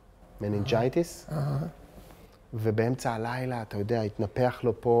המוח, מנינג'ייטיס, ובאמצע הלילה, אתה יודע, התנפח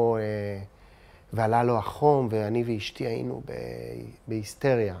לו פה, ועלה לו החום, ואני ואשתי היינו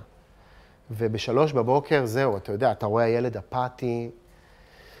בהיסטריה. וב3 בבוקר, זהו, אתה יודע, אתה רואה הילד אפאתי,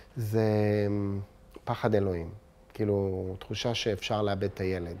 זה פחד אלוהים. כאילו, תחושה שאפשר לאבד את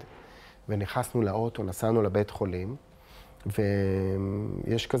הילד. ונכנסנו לאוטו, נסענו לבית חולים,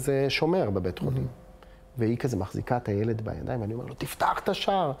 ויש כזה שומר בבית חולים. והיא כזה מחזיקה את הילד בידיים, ואני אומר לו, תפתח את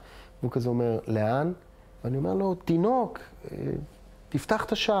השער. והוא כזה אומר, לאן? ואני אומר לו, תינוק, תפתח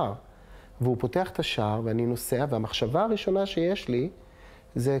את השער. והוא פותח את השער, ואני נוסע, והמחשבה הראשונה שיש לי,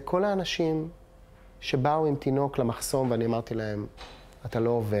 זה כל האנשים שבאו עם תינוק למחסום, ואני אמרתי להם, אתה לא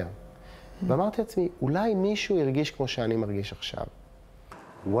עובר. ואמרתי לעצמי, אולי מישהו ירגיש כמו שאני מרגיש עכשיו.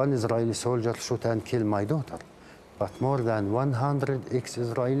 One Israeli soldier shoot and kill my daughter, but more than 100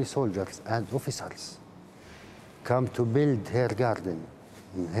 ex-Israeli soldiers and officers come to build her garden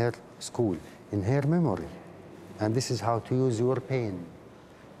in her school, in her memory. And this is how to use your pain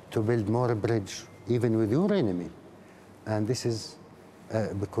to build more bridge, even with your enemy. And this is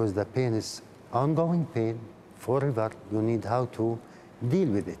because the pain is ongoing pain forever. You need how to deal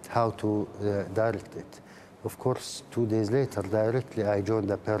with it, how to direct it. Of course, 2 days later, directly I joined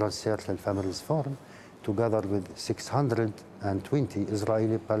the Parents Circle Families Forum together with 620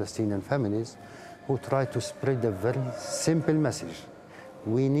 Israeli Palestinian families who try to spread a very simple message.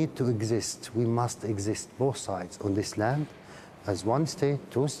 We need to exist. We must exist, both sides, on this land as 1 state,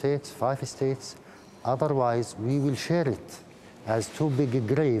 2 states, 5 states. Otherwise, we will share it as 2 big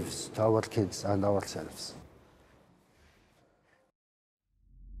graves to our kids and ourselves.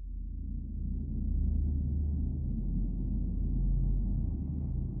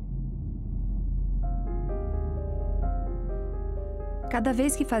 Cada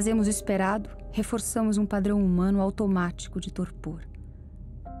vez que fazemos o esperado, reforçamos um padrão humano automático de torpor.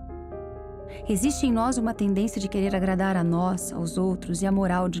 Existe em nós uma tendência de querer agradar a nós, aos outros e a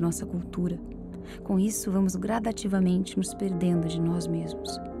moral de nossa cultura. Com isso, vamos gradativamente nos perdendo de nós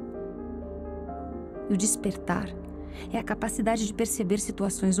mesmos. E o despertar é a capacidade de perceber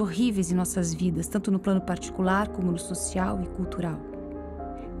situações horríveis em nossas vidas, tanto no plano particular como no social e cultural.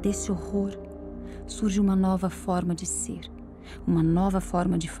 Desse horror surge uma nova forma de ser. Uma nova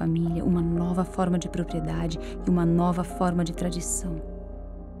forma de família, uma nova forma de propriedade e uma nova forma de tradição.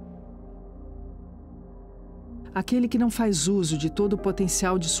 Aquele que não faz uso de todo o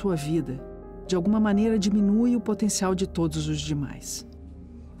potencial de sua vida, de alguma maneira diminui o potencial de todos os demais.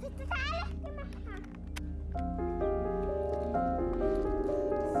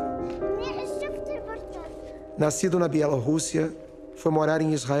 Nascido na Bielorrússia, foi morar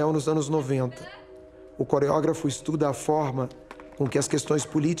em Israel nos anos 90. O coreógrafo estuda a forma com que as questões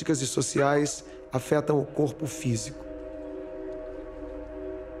políticas e sociais afetam o corpo físico.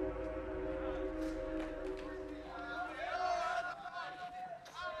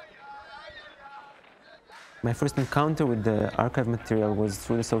 My first encounter with the archive material was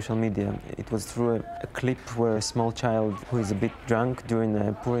through the social media. It was through a clip where a small child who is a bit drunk during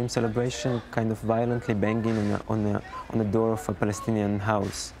a Purim celebration kind of violently banging on the door of a Palestinian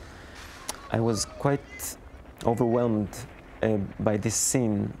house. I was quite overwhelmed by this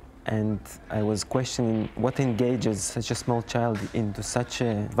scene, and I was questioning what engages such a small child into such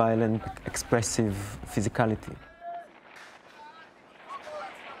a violent, expressive physicality.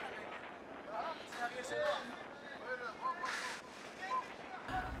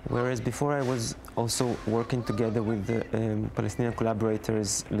 Whereas before I was also working together with the Palestinian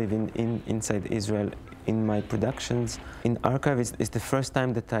collaborators living inside Israel in my productions. In archive, it's the first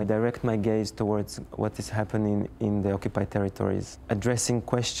time that I direct my gaze towards what is happening in the occupied territories, addressing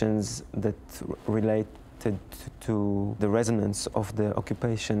questions that related to the resonance of the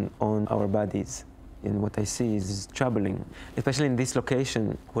occupation on our bodies. And what I see is troubling, especially in this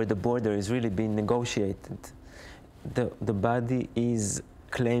location where the border is really being negotiated. The body is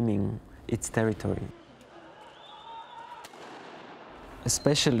claiming its territory.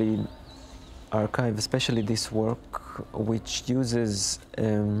 Especially archive, especially this work, which uses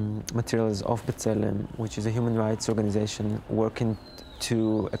materials of B'Tselem, which is a human rights organization working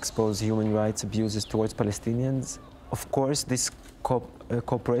to expose human rights abuses towards Palestinians. Of course, this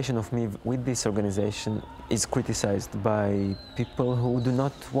cooperation of me with this organization is criticized by people who do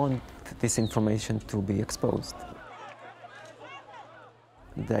not want this information to be exposed.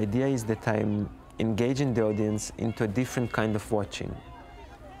 The idea is that I'm engaging the audience into a different kind of watching,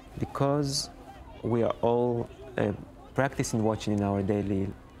 because we are all practicing watching in our daily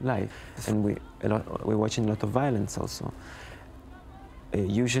life, and we're watching a lot of violence also.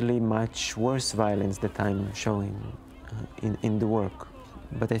 Usually much worse violence that I'm showing in the work.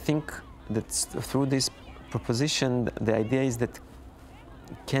 But I think that through this proposition, the idea is that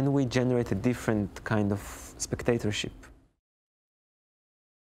can we generate a different kind of spectatorship?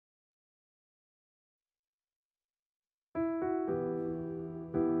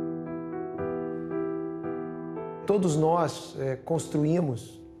 Todos nós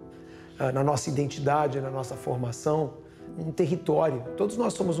construímos na nossa identidade, na nossa formação, um território. Todos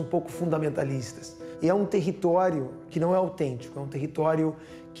nós somos um pouco fundamentalistas. E é um território que não é autêntico, é um território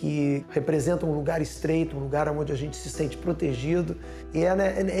que representa um lugar estreito, um lugar onde a gente se sente protegido. E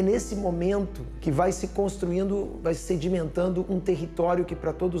é nesse momento que vai se construindo, vai se sedimentando um território que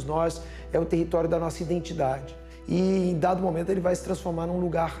para todos nós é o território da nossa identidade. E em dado momento ele vai se transformar num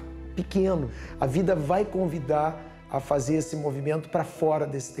lugar pequeno. A vida vai convidar a fazer esse movimento para fora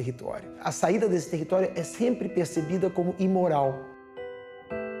desse território. A saída desse território é sempre percebida como imoral.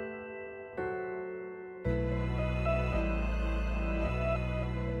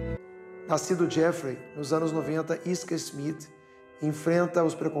 Nascido Jeffrey, nos anos 90, Iska Smith enfrenta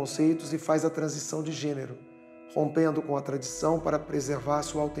os preconceitos e faz a transição de gênero, rompendo com a tradição para preservar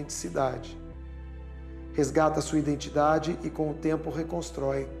sua autenticidade. Resgata sua identidade e, com o tempo,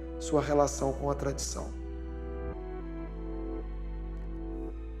 reconstrói sua relação com a tradição.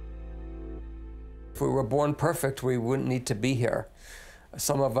 If we were born perfect, we wouldn't need to be here.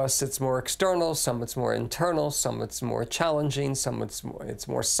 Some of us, it's more external, some it's more internal, some it's more challenging, some it's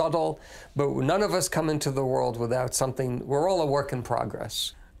more subtle. But none of us come into the world without something. We're all a work in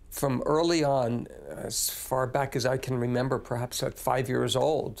progress. From early on, as far back as I can remember, perhaps at 5 years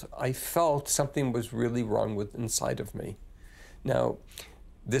old, I felt something was really wrong inside of me. Now,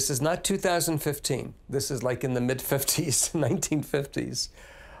 this is not 2015. This is like in the mid-50s, 1950s.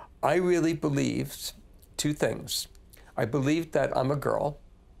 I really believed two things. I believed that I'm a girl,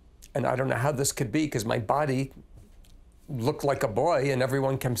 and I don't know how this could be because my body looked like a boy and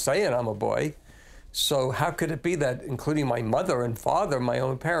everyone kept saying I'm a boy. So how could it be that, including my mother and father, my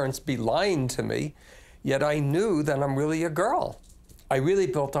own parents, be lying to me, yet I knew that I'm really a girl? I really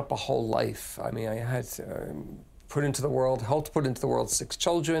built up a whole life. I mean, I had helped put into the world 6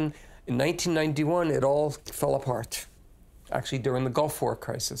 children. In 1991, it all fell apart, actually during the Gulf War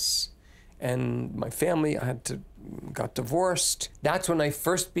crisis. And my family, got divorced. That's when I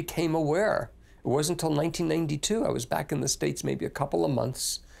first became aware. It wasn't until 1992. I was back in the States maybe a couple of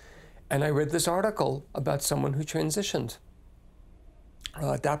months, and I read this article about someone who transitioned.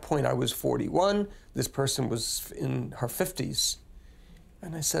 At that point, I was 41. This person was in her 50s.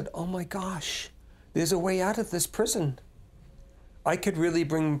 And I said, oh my gosh, there's a way out of this prison. I could really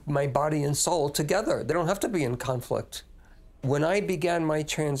bring my body and soul together. They don't have to be in conflict. When I began my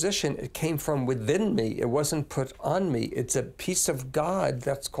transition, it came from within me. It wasn't put on me. It's a piece of God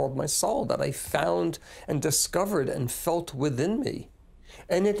that's called my soul that I found and discovered and felt within me.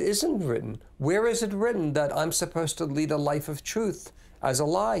 And it isn't written. Where is it written that I'm supposed to lead a life of truth as a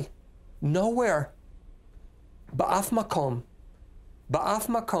lie? Nowhere. Ba'af makom. Ba'af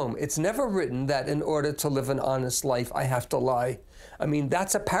makom. It's never written that in order to live an honest life, I have to lie. I mean,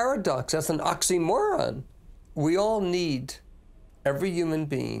 that's a paradox. That's an oxymoron. We all need, every human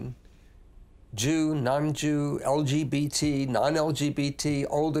being, Jew, non-Jew, LGBT, non-LGBT,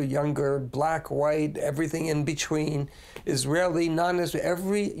 older, younger, black, white, everything in between, Israeli, non-Israeli,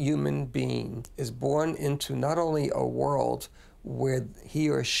 every human being is born into not only a world where he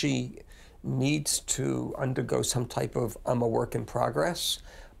or she needs to undergo some type of I'm a work in progress,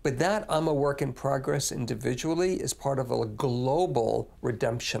 but that I'm a work in progress individually is part of a global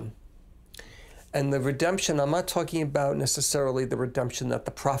redemption. And the redemption, I'm not talking about necessarily the redemption that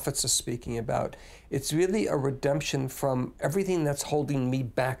the prophets are speaking about. It's really a redemption from everything that's holding me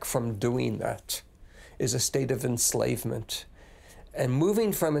back from doing that is a state of enslavement. And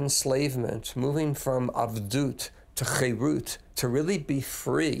moving from enslavement, moving from avdut to cherut, to really be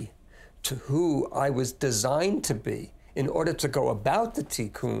free to who I was designed to be in order to go about the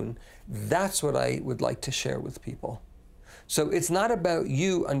tikkun, that's what I would like to share with people. So it's not about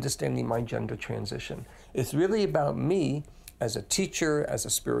you understanding my gender transition. It's really about me as a teacher, as a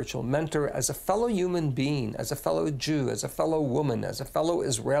spiritual mentor, as a fellow human being, as a fellow Jew, as a fellow woman, as a fellow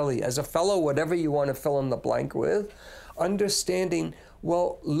Israeli, as a fellow whatever you want to fill in the blank with, understanding,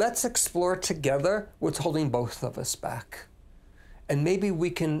 well, let's explore together what's holding both of us back. And maybe we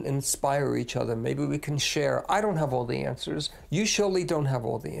can inspire each other. Maybe we can share. I don't have all the answers. You surely don't have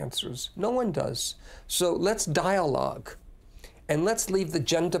all the answers. No one does. So let's dialogue. And let's leave the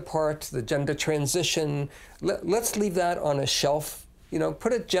gender part, the gender transition, let's leave that on a shelf. You know,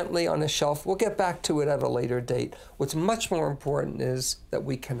 put it gently on a shelf. We'll get back to it at a later date. What's much more important is that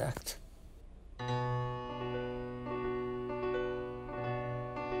we connect.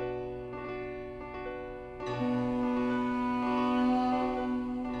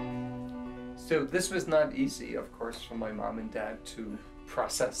 So this was not easy, of course, for my mom and dad to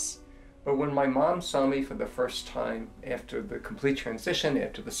process. But when my mom saw me for the first time after the complete transition,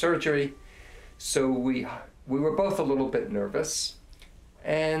 after the surgery, so we were both a little bit nervous,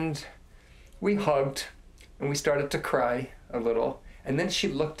 and we hugged, and we started to cry a little. And then she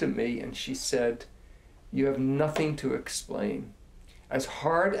looked at me and she said, "You have nothing to explain. As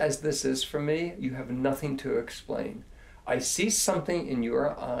hard as this is for me, you have nothing to explain. I see something in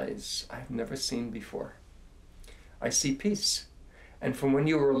your eyes I've never seen before. I see peace. And from when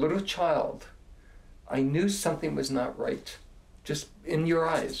you were a little child, I knew something was not right, just in your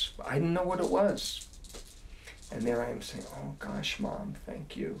eyes. I didn't know what it was." And there I am saying, "Oh gosh, Mom,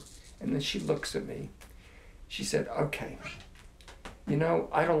 thank you." And then she looks at me. She said, "Okay, you know,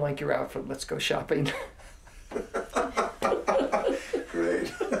 I don't like your outfit. Let's go shopping."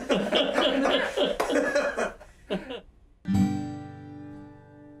 Great.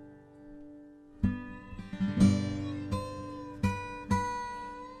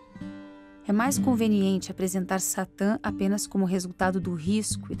 É mais conveniente apresentar Satã apenas como resultado do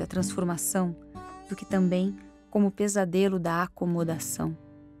risco e da transformação do que também como o pesadelo da acomodação.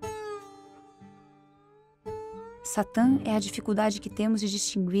 Satã é a dificuldade que temos de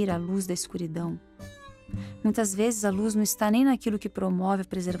distinguir a luz da escuridão. Muitas vezes a luz não está nem naquilo que promove a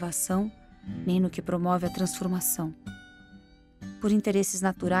preservação, nem no que promove a transformação. Por interesses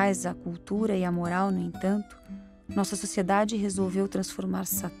naturais, a cultura e a moral, no entanto, nossa sociedade resolveu transformar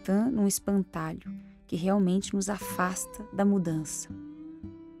Satã num espantalho que realmente nos afasta da mudança.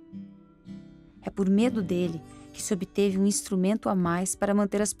 É por medo dele que se obteve um instrumento a mais para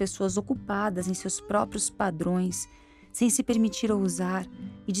manter as pessoas ocupadas em seus próprios padrões, sem se permitir ousar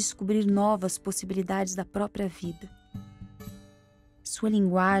e descobrir novas possibilidades da própria vida. Sua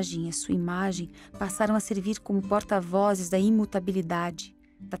linguagem e a sua imagem passaram a servir como porta-vozes da imutabilidade,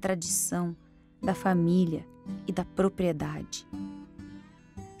 da tradição, da família e da propriedade.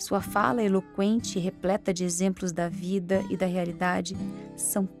 Sua fala eloquente e repleta de exemplos da vida e da realidade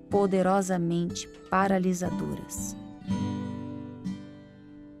são poderosamente paralisadoras.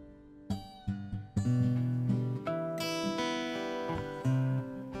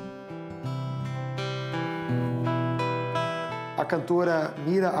 A cantora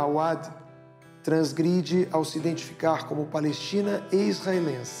Mira Awad transgride ao se identificar como palestina e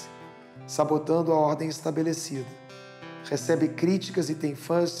israelense, sabotando a ordem estabelecida. Recebe críticas e tem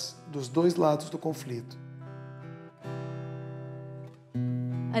fãs dos dois lados do conflito.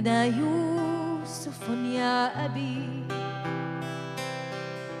 أنا يوسف يا أبي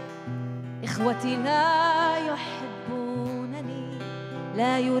إخوتي لا يحبونني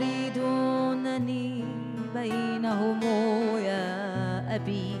لا يريدونني بينهم يا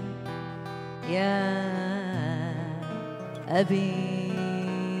أبي يا أبي.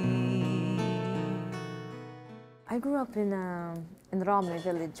 I grew up in Ramle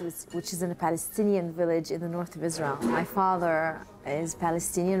village, which is in a Palestinian village in the north of Israel. My father is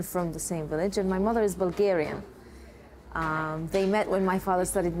Palestinian from the same village, and my mother is Bulgarian. They met when my father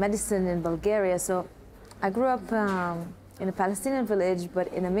studied medicine in Bulgaria, so I grew up in a Palestinian village, but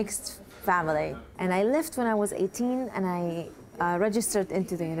in a mixed family. And I left when I was 18, and I registered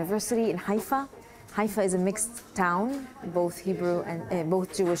into the university in Haifa. Haifa is a mixed town, both Hebrew and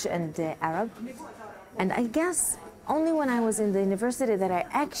both Jewish and Arab. And I guess only when I was in the university that I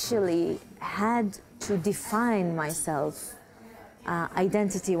actually had to define myself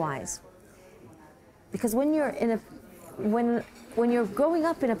identity-wise. Because when you're in a when you're growing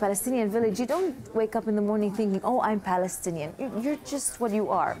up in a Palestinian village, you don't wake up in the morning thinking, oh, I'm Palestinian. You're just what you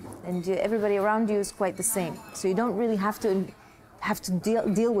are, and everybody around you is quite the same. So you don't really have to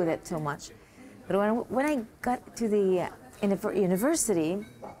deal with it so much. But when I got to the university,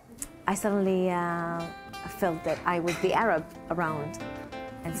 I suddenly felt that I was the Arab around,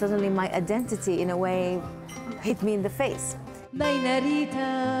 and suddenly my identity, in a way, hit me in the face.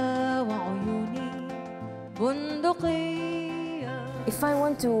 If I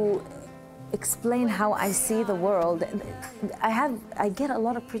want to explain how I see the world, I get a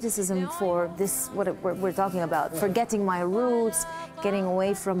lot of criticism for this, what we're talking about, forgetting my roots, getting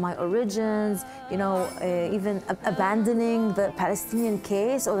away from my origins, you know, even abandoning the Palestinian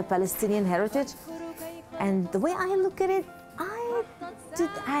case or the Palestinian heritage. And the way I look at it,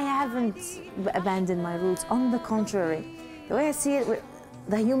 I haven't abandoned my roots. On the contrary, the way I see it,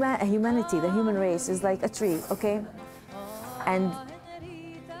 humanity, the human race is like a tree, okay? And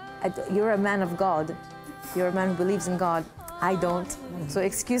you're a man of God. You're a man who believes in God. I don't. So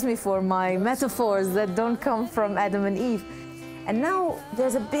excuse me for my metaphors that don't come from Adam and Eve. And now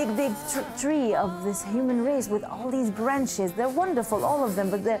there's a big tree of this human race with all these branches. They're wonderful, all of them,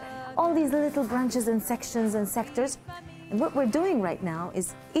 but they're all these little branches and sections and sectors. And what we're doing right now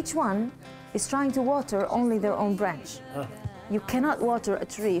is each one is trying to water only their own branch. You cannot water a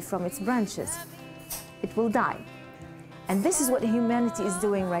tree from its branches. It will die. And this is what humanity is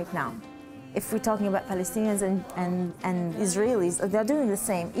doing right now. If we're talking about Palestinians and Israelis, they're doing the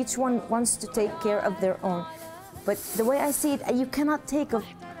same. Each one wants to take care of their own. But the way I see it, you cannot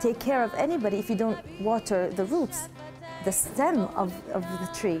take care of anybody if you don't water the roots, the stem of the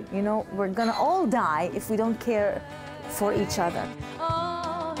tree. You know, we're gonna all die if we don't care for each other.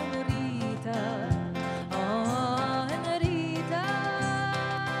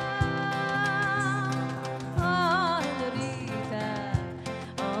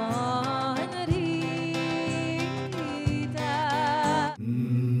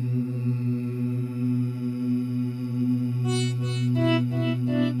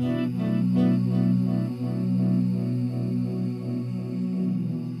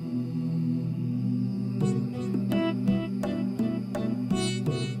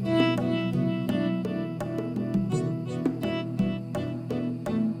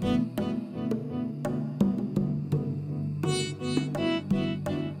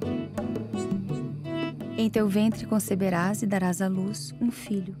 Em teu ventre conceberás e darás à luz um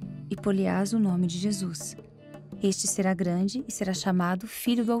filho, e pôr-lhe-ás o nome de Jesus. Este será grande e será chamado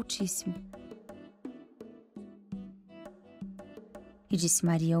Filho do Altíssimo. E disse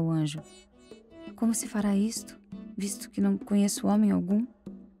Maria ao anjo: Como se fará isto, visto que não conheço homem algum?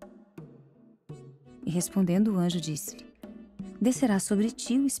 E respondendo o anjo disse-lhe: Descerá sobre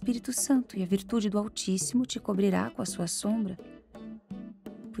ti o Espírito Santo, e a virtude do Altíssimo te cobrirá com a sua sombra.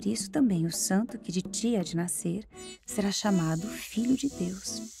 Por isso também o santo que de ti há de nascer será chamado Filho de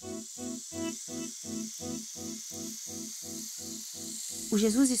Deus. O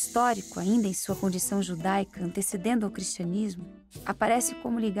Jesus histórico, ainda em sua condição judaica, antecedendo ao cristianismo, aparece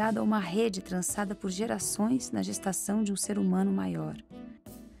como ligado a uma rede trançada por gerações na gestação de um ser humano maior.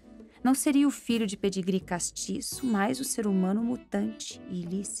 Não seria o filho de pedigree castiço, mas o ser humano mutante e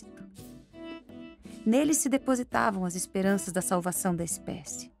ilícito. Nele se depositavam as esperanças da salvação da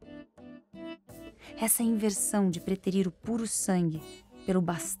espécie. Essa inversão de preterir o puro sangue pelo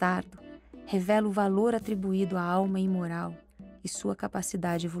bastardo revela o valor atribuído à alma imoral e sua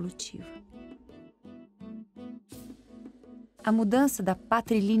capacidade evolutiva. A mudança da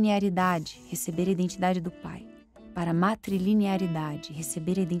patrilinearidade, receber a identidade do pai, para a matrilinearidade,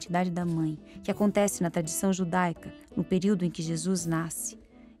 receber a identidade da mãe, que acontece na tradição judaica no período em que Jesus nasce,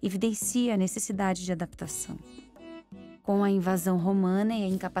 evidencia a necessidade de adaptação. Com a invasão romana e a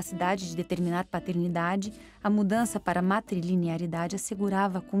incapacidade de determinar paternidade, a mudança para a matrilinearidade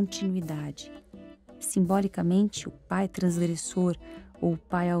assegurava a continuidade. Simbolicamente, o pai transgressor ou o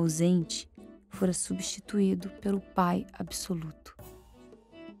pai ausente fora substituído pelo pai absoluto.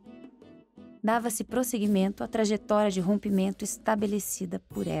 Dava-se prosseguimento à trajetória de rompimento estabelecida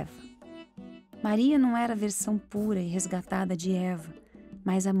por Eva. Maria não era a versão pura e resgatada de Eva,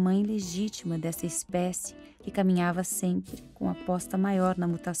 mas a mãe legítima dessa espécie que caminhava sempre com aposta maior na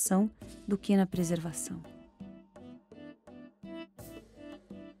mutação do que na preservação.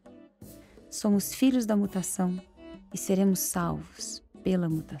 Somos filhos da mutação e seremos salvos pela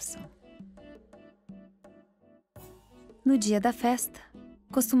mutação. No dia da festa,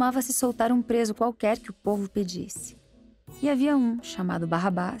 costumava-se soltar um preso qualquer que o povo pedisse. E havia um, chamado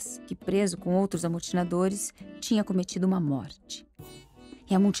Barrabás, que, preso com outros amotinadores, tinha cometido uma morte.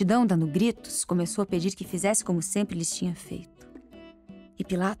 E a multidão, dando gritos, começou a pedir que fizesse como sempre lhes tinha feito. E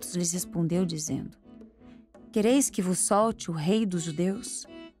Pilatos lhes respondeu, dizendo: Quereis que vos solte o rei dos judeus?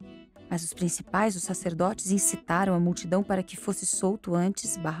 Mas os principais, os sacerdotes, incitaram a multidão para que fosse solto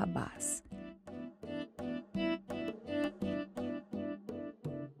antes Barrabás.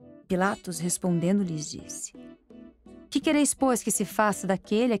 Pilatos, respondendo, lhes disse: Que quereis, pois, que se faça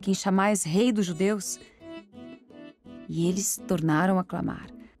daquele a quem chamais rei dos judeus? E eles tornaram a clamar: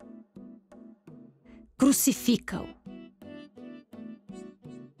 Crucifica-o!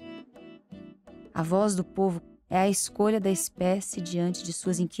 A voz do povo é a escolha da espécie diante de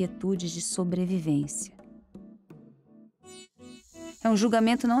suas inquietudes de sobrevivência. É um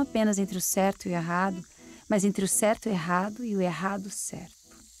julgamento não apenas entre o certo e o errado, mas entre o certo errado e o errado certo.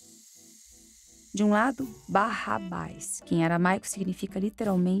 De um lado, Barrabás, que em aramaico significa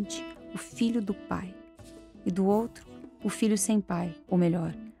literalmente o filho do pai, e do outro, o filho sem pai, ou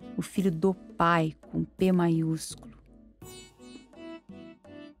melhor, o filho do pai, com P maiúsculo.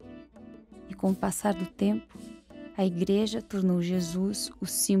 E com o passar do tempo, a Igreja tornou Jesus o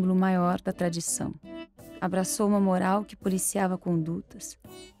símbolo maior da tradição. Abraçou uma moral que policiava condutas,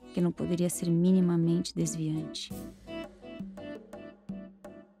 que não poderia ser minimamente desviante.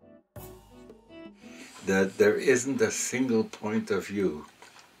 That there isn't a single point of view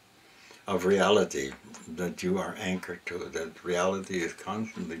of reality that you are anchored to, that reality is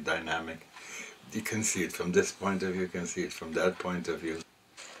constantly dynamic. You can see it from this point of view, you can see it from that point of view.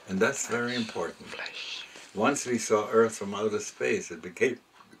 And that's very important. Once we saw Earth from outer space, it became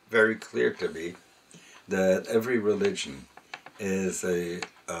very clear to me that every religion is an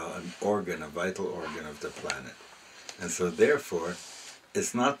organ, a vital organ of the planet. And so therefore,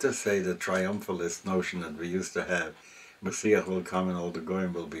 it's not to say the triumphalist notion that we used to have, Messiah will come and all the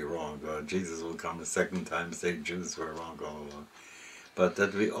goyim will be wrong, or Jesus will come a second time and say Jews were wrong all along. But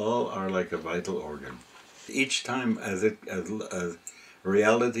that we all are like a vital organ. Each time as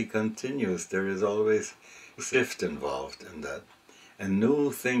reality continues, there is always a shift involved in that. And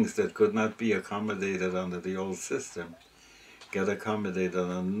new things that could not be accommodated under the old system get accommodated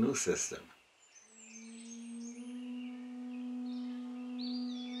under the new system.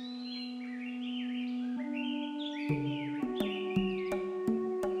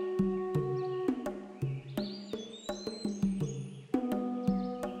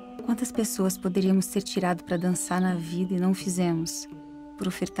 Quantas pessoas poderíamos ter tirado para dançar na vida e não fizemos, por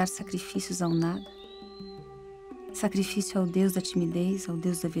ofertar sacrifícios ao nada? Sacrifício ao Deus da timidez, ao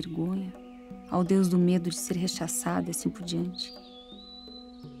Deus da vergonha, ao Deus do medo de ser rechaçado e assim por diante.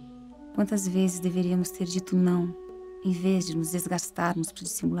 Quantas vezes deveríamos ter dito não, em vez de nos desgastarmos para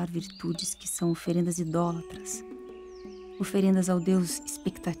dissimular virtudes que são oferendas idólatras, oferendas ao Deus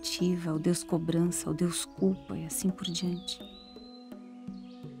expectativa, ao Deus cobrança, ao Deus culpa e assim por diante.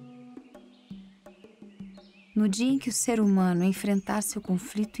 No dia em que o ser humano enfrentar seu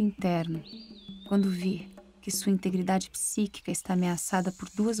conflito interno, quando vir que sua integridade psíquica está ameaçada por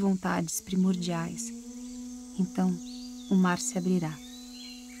duas vontades primordiais, então o mar se abrirá.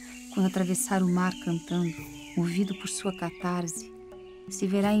 Quando atravessar o mar cantando, movido por sua catarse, se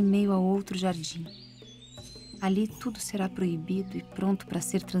verá em meio a outro jardim. Ali tudo será proibido e pronto para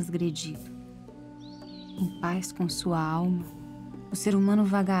ser transgredido. Em paz com sua alma, o ser humano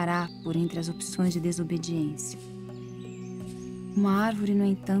vagará por entre as opções de desobediência. Uma árvore, no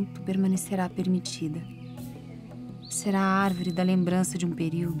entanto, permanecerá permitida. Será a árvore da lembrança de um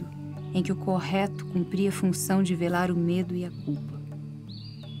período em que o correto cumpria a função de velar o medo e a culpa.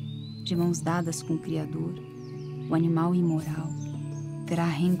 De mãos dadas com o Criador, o animal imoral terá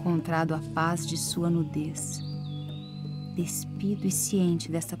reencontrado a paz de sua nudez. Despido e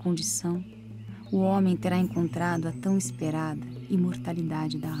ciente desta condição, o homem terá encontrado a tão esperada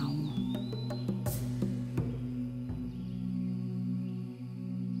imortalidade da alma.